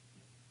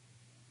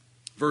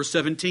 Verse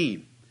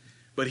 17.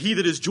 But he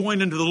that is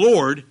joined unto the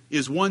Lord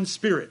is one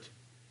spirit.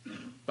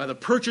 By the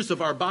purchase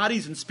of our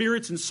bodies and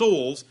spirits and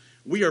souls,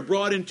 we are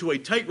brought into a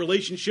tight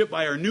relationship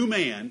by our new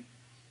man,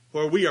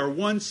 where we are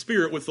one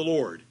spirit with the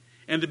Lord.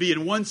 And to be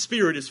in one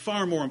spirit is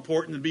far more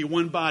important than to be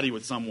one body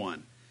with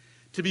someone.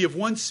 To be of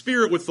one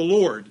spirit with the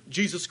Lord,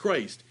 Jesus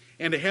Christ,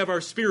 and to have our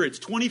spirits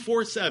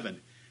 24/7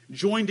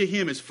 joined to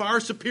him is far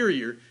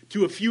superior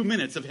to a few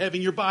minutes of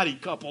having your body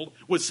coupled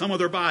with some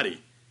other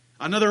body.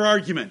 Another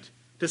argument,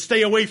 to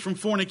stay away from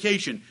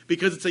fornication,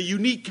 because it's a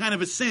unique kind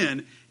of a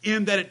sin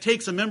in that it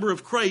takes a member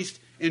of Christ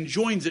and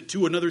joins it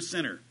to another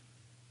sinner.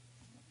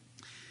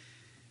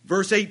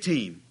 Verse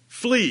 18,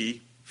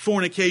 flee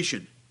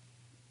fornication.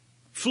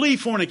 Flee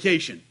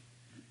fornication.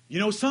 You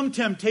know, some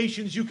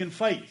temptations you can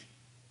fight.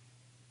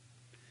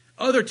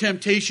 Other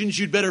temptations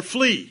you'd better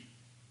flee.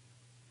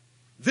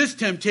 This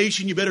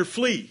temptation you better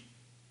flee.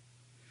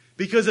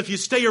 Because if you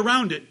stay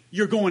around it,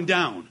 you're going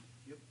down.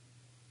 Yep.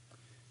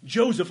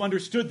 Joseph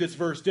understood this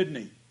verse, didn't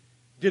he?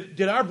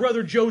 Did our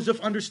brother Joseph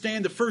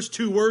understand the first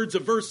two words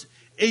of verse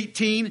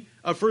 18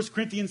 of 1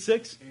 Corinthians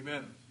 6?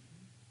 Amen.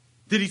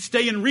 Did he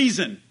stay in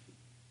reason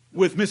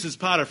with Mrs.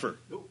 Potiphar?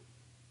 Nope.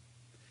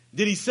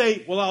 Did he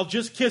say, well, I'll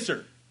just kiss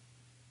her?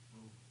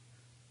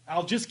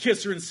 I'll just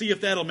kiss her and see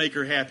if that'll make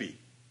her happy.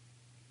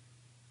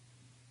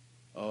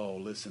 Oh,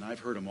 listen, I've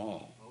heard them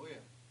all. Oh, yeah.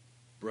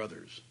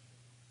 Brothers.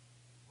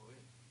 Oh,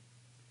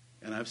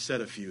 yeah. And I've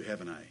said a few,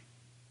 haven't I?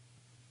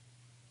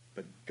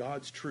 But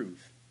God's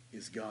truth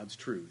is God's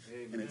truth.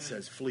 Amen. And it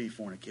says, flee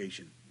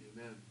fornication.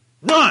 Amen.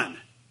 Run!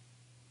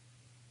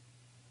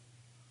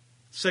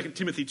 2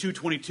 Timothy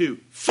 2:22.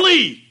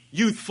 Flee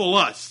youthful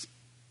lusts.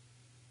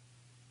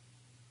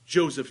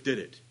 Joseph did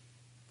it.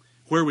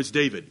 Where was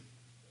David?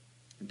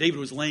 David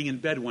was laying in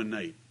bed one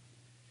night.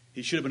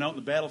 He should have been out in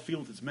the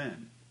battlefield with his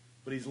men.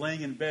 But he's laying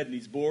in bed and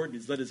he's bored and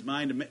he's let his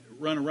mind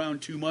run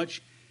around too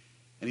much.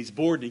 And he's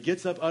bored and he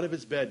gets up out of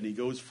his bed and he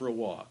goes for a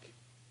walk.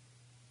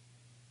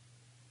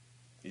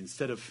 And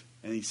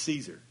he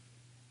sees her.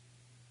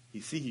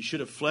 You see, he should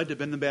have fled to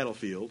been in the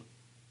battlefield.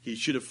 He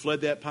should have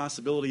fled that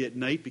possibility at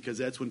night, because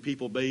that's when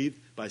people bathe,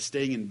 by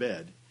staying in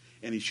bed.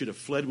 And he should have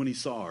fled when he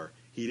saw her.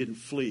 He didn't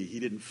flee. He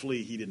didn't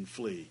flee. He didn't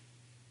flee.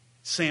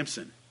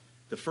 Samson,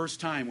 the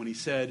first time when he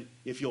said,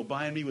 if you'll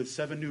bind me with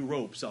 7 new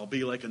ropes, I'll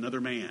be like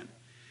another man.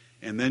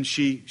 And then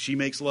she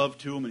makes love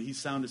to him and he's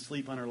sound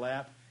asleep on her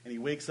lap. And he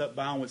wakes up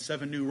bound with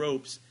 7 new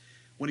ropes.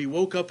 When he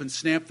woke up and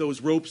snapped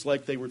those ropes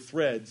like they were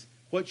threads,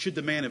 what should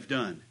the man have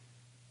done?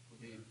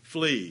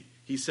 Flee.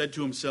 he said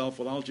to himself,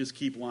 well, I'll just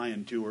keep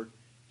lying to her.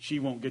 She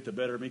won't get the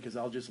better of me because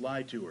I'll just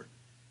lie to her.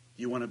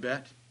 You want to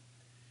bet?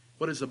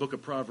 What does the book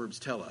of Proverbs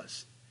tell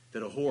us?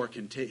 That a whore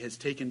has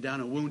taken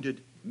down and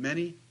wounded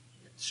many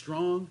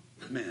strong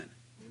men.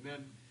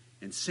 Amen.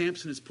 And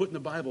Samson is put in the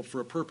Bible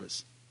for a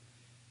purpose.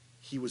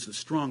 He was the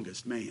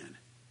strongest man.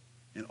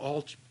 And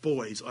all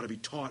boys ought to be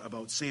taught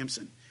about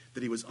Samson,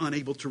 that he was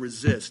unable to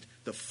resist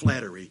the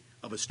flattery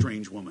of a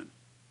strange woman.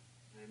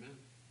 Amen.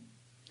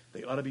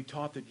 They ought to be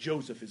taught that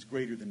Joseph is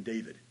greater than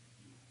David.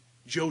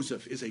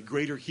 Joseph is a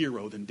greater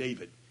hero than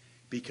David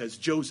because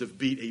Joseph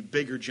beat a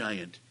bigger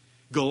giant.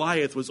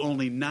 Goliath was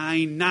only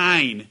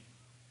 9'9".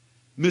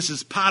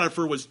 Mrs.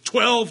 Potiphar was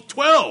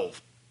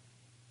 12'12".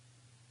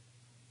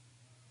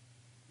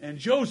 And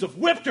Joseph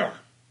whipped her.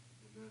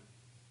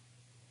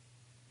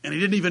 And he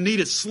didn't even need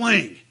a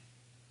sling.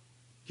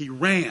 He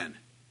ran.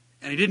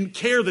 And he didn't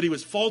care that he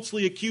was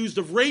falsely accused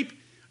of rape,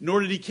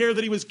 nor did he care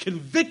that he was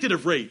convicted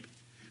of rape,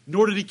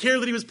 nor did he care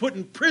that he was put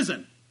in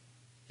prison.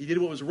 He did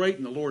what was right,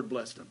 and the Lord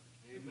blessed him.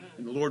 Amen.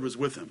 And the Lord was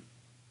with him.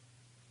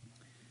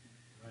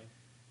 Right.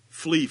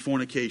 Flee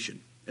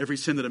fornication. Every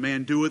sin that a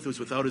man doeth is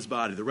without his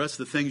body. The rest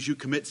of the things you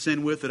commit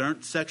sin with that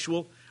aren't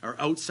sexual are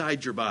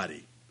outside your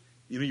body.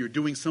 You know, you're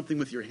doing something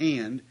with your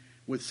hand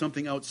with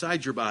something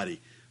outside your body.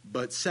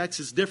 But sex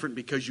is different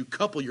because you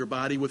couple your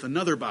body with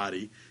another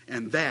body,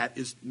 and that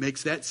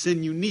makes that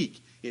sin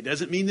unique. It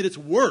doesn't mean that it's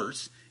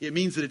worse. It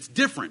means that it's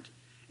different.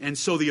 And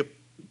so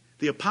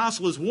the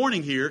apostle is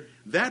warning here,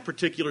 that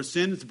particular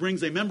sin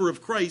brings a member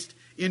of Christ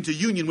into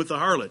union with the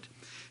harlot.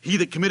 He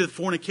that committeth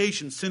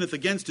fornication sinneth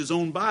against his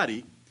own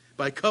body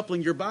by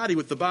coupling your body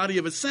with the body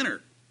of a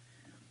sinner.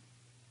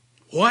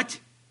 What?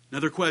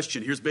 Another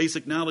question. Here's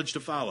basic knowledge to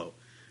follow.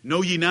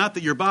 Know ye not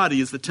that your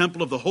body is the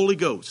temple of the Holy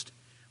Ghost,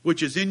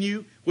 which is in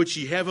you, which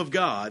ye have of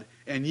God,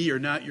 and ye are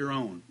not your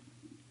own?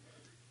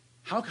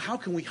 How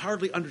can we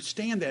hardly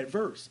understand that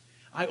verse?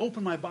 I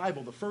open my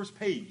Bible, the first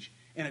page,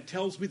 and it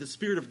tells me the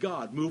Spirit of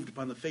God moved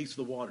upon the face of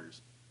the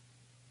waters.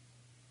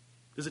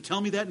 Does it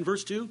tell me that in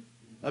verse 2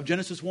 of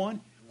Genesis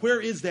 1? Where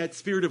is that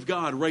Spirit of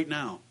God right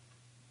now?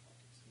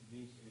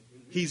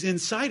 He's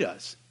inside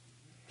us.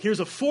 Here's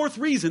a fourth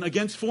reason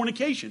against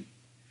fornication.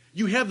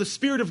 You have the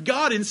Spirit of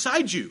God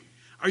inside you.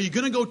 Are you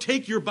going to go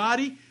take your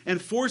body and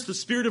force the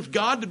Spirit of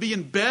God to be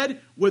in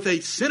bed with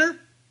a sinner?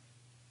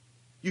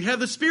 You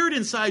have the Spirit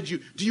inside you.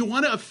 Do you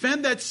want to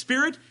offend that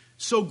Spirit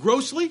so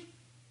grossly?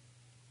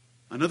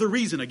 Another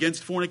reason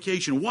against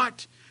fornication.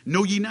 What?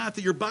 Know ye not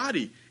that your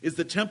body is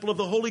the temple of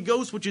the Holy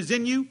Ghost which is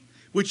in you,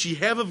 which ye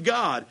have of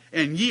God,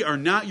 and ye are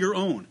not your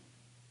own?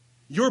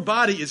 Your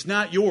body is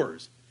not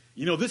yours.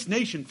 You know, this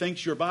nation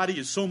thinks your body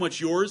is so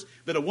much yours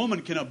that a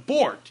woman can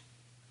abort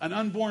an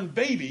unborn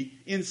baby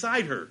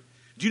inside her.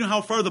 Do you know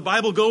how far the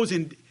Bible goes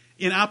in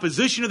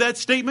opposition to that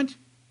statement?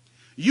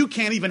 You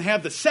can't even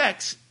have the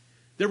sex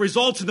that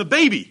results in the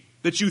baby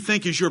that you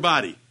think is your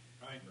body.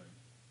 Right.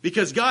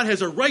 Because God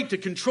has a right to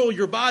control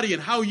your body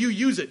and how you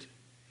use it.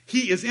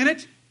 He is in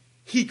it.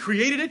 He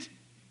created it.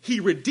 He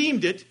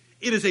redeemed it.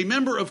 It is a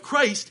member of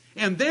Christ.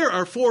 And there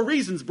are 4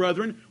 reasons,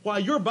 brethren, why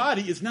your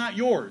body is not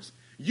yours.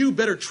 You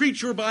better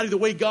treat your body the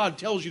way God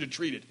tells you to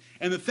treat it.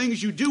 And the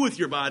things you do with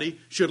your body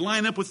should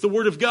line up with the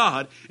Word of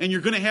God. And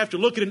you're going to have to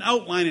look at an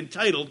outline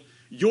entitled,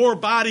 Your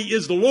Body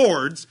is the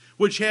Lord's,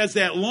 which has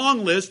that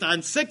long list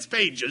on 6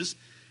 pages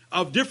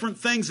of different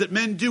things that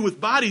men do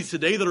with bodies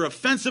today that are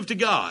offensive to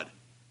God,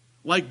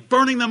 like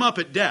burning them up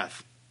at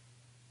death.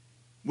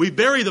 We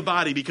bury the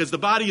body because the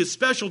body is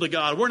special to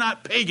God. We're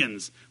not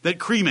pagans that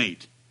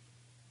cremate.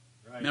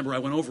 Right. Remember, I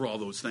went over all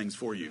those things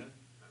for you.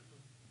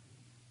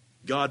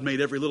 God made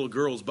every little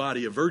girl's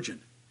body a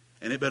virgin,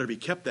 and it better be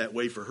kept that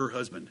way for her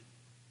husband.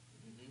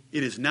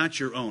 It is not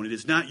your own. It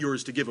is not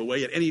yours to give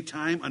away at any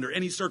time, under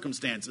any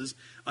circumstances,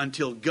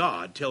 until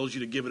God tells you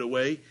to give it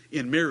away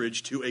in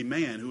marriage to a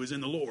man who is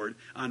in the Lord,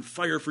 on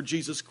fire for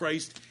Jesus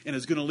Christ, and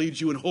is going to lead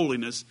you in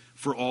holiness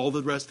for all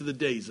the rest of the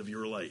days of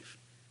your life.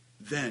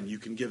 Then you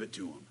can give it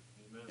to him.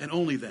 Amen. And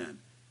only then.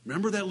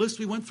 Remember that list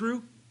we went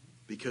through?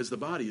 Because the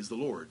body is the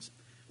Lord's.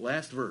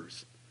 Last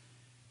verse.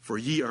 For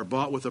ye are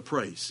bought with a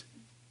price.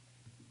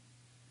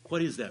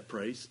 What is that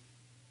price?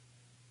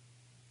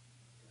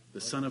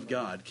 The Son of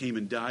God came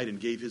and died and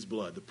gave his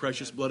blood, the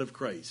precious blood of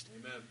Christ.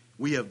 Amen.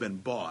 We have been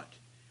bought.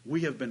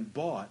 We have been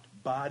bought,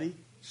 body,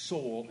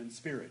 soul, and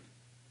spirit.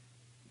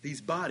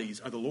 These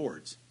bodies are the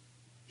Lord's.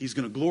 He's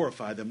going to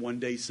glorify them one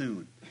day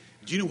soon.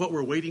 Do you know what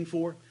we're waiting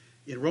for?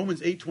 In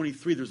Romans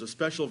 8:23, there's a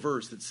special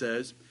verse that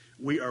says,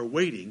 we are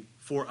waiting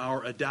for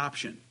our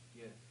adoption.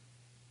 Yes.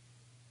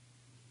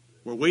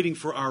 We're waiting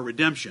for our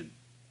redemption.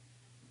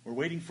 We're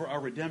waiting for our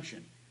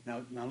redemption.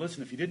 Now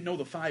listen, if you didn't know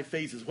the 5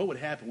 phases, what would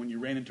happen when you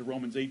ran into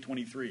Romans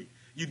 8:23?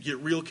 You'd get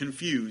real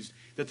confused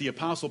that the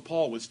Apostle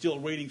Paul was still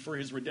waiting for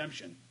his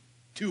redemption.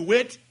 To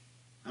wit,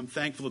 I'm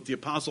thankful that the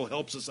Apostle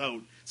helps us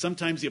out.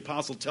 Sometimes the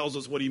Apostle tells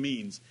us what he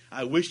means.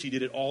 I wish he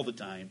did it all the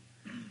time,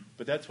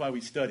 but that's why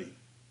we study.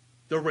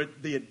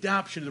 The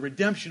adoption, the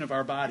redemption of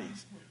our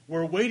bodies.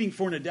 We're waiting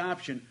for an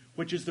adoption,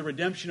 which is the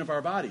redemption of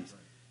our bodies.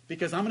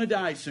 Because I'm going to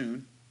die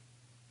soon,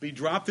 be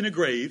dropped in a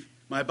grave,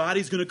 My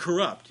body's going to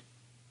corrupt,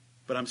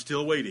 but I'm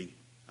still waiting.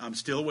 I'm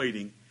still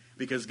waiting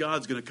because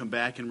God's going to come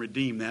back and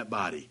redeem that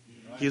body.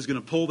 He is going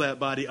to pull that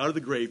body out of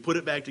the grave, put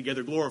it back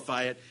together,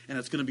 glorify it, and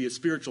it's going to be a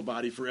spiritual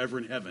body forever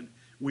in heaven.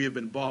 We have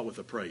been bought with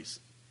a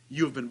price.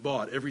 You have been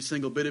bought, every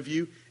single bit of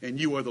you, and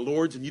you are the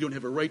Lord's, and you don't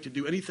have a right to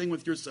do anything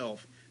with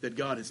yourself that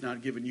God has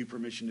not given you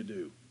permission to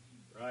do.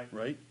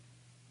 Right?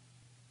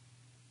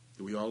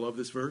 Do we all love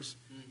this verse?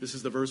 This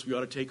is the verse we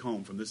ought to take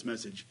home from this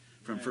message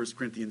from 1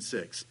 Corinthians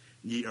 6.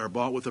 Ye are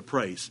bought with a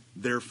price,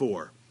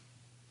 therefore.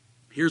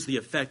 Here's the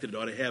effect that it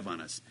ought to have on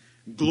us.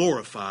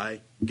 Glorify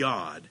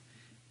God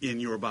in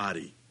your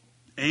body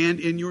and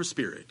in your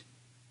spirit,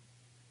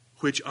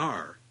 which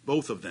are,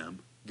 both of them,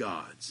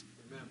 God's.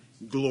 Amen.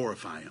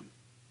 Glorify Him.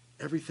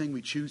 Everything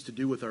we choose to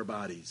do with our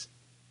bodies,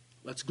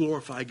 let's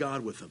glorify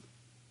God with them.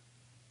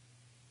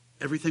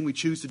 Everything we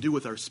choose to do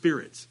with our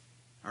spirits,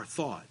 our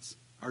thoughts,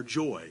 our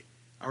joy,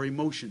 our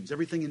emotions,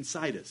 everything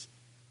inside us,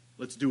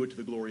 let's do it to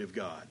the glory of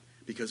God,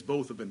 because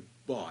both have been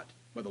bought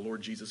by the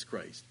Lord Jesus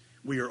Christ.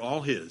 We are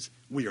all His.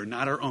 We are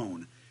not our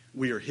own.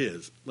 We are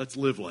His. Let's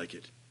live like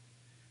it.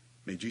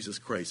 May Jesus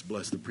Christ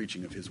bless the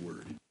preaching of His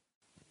word.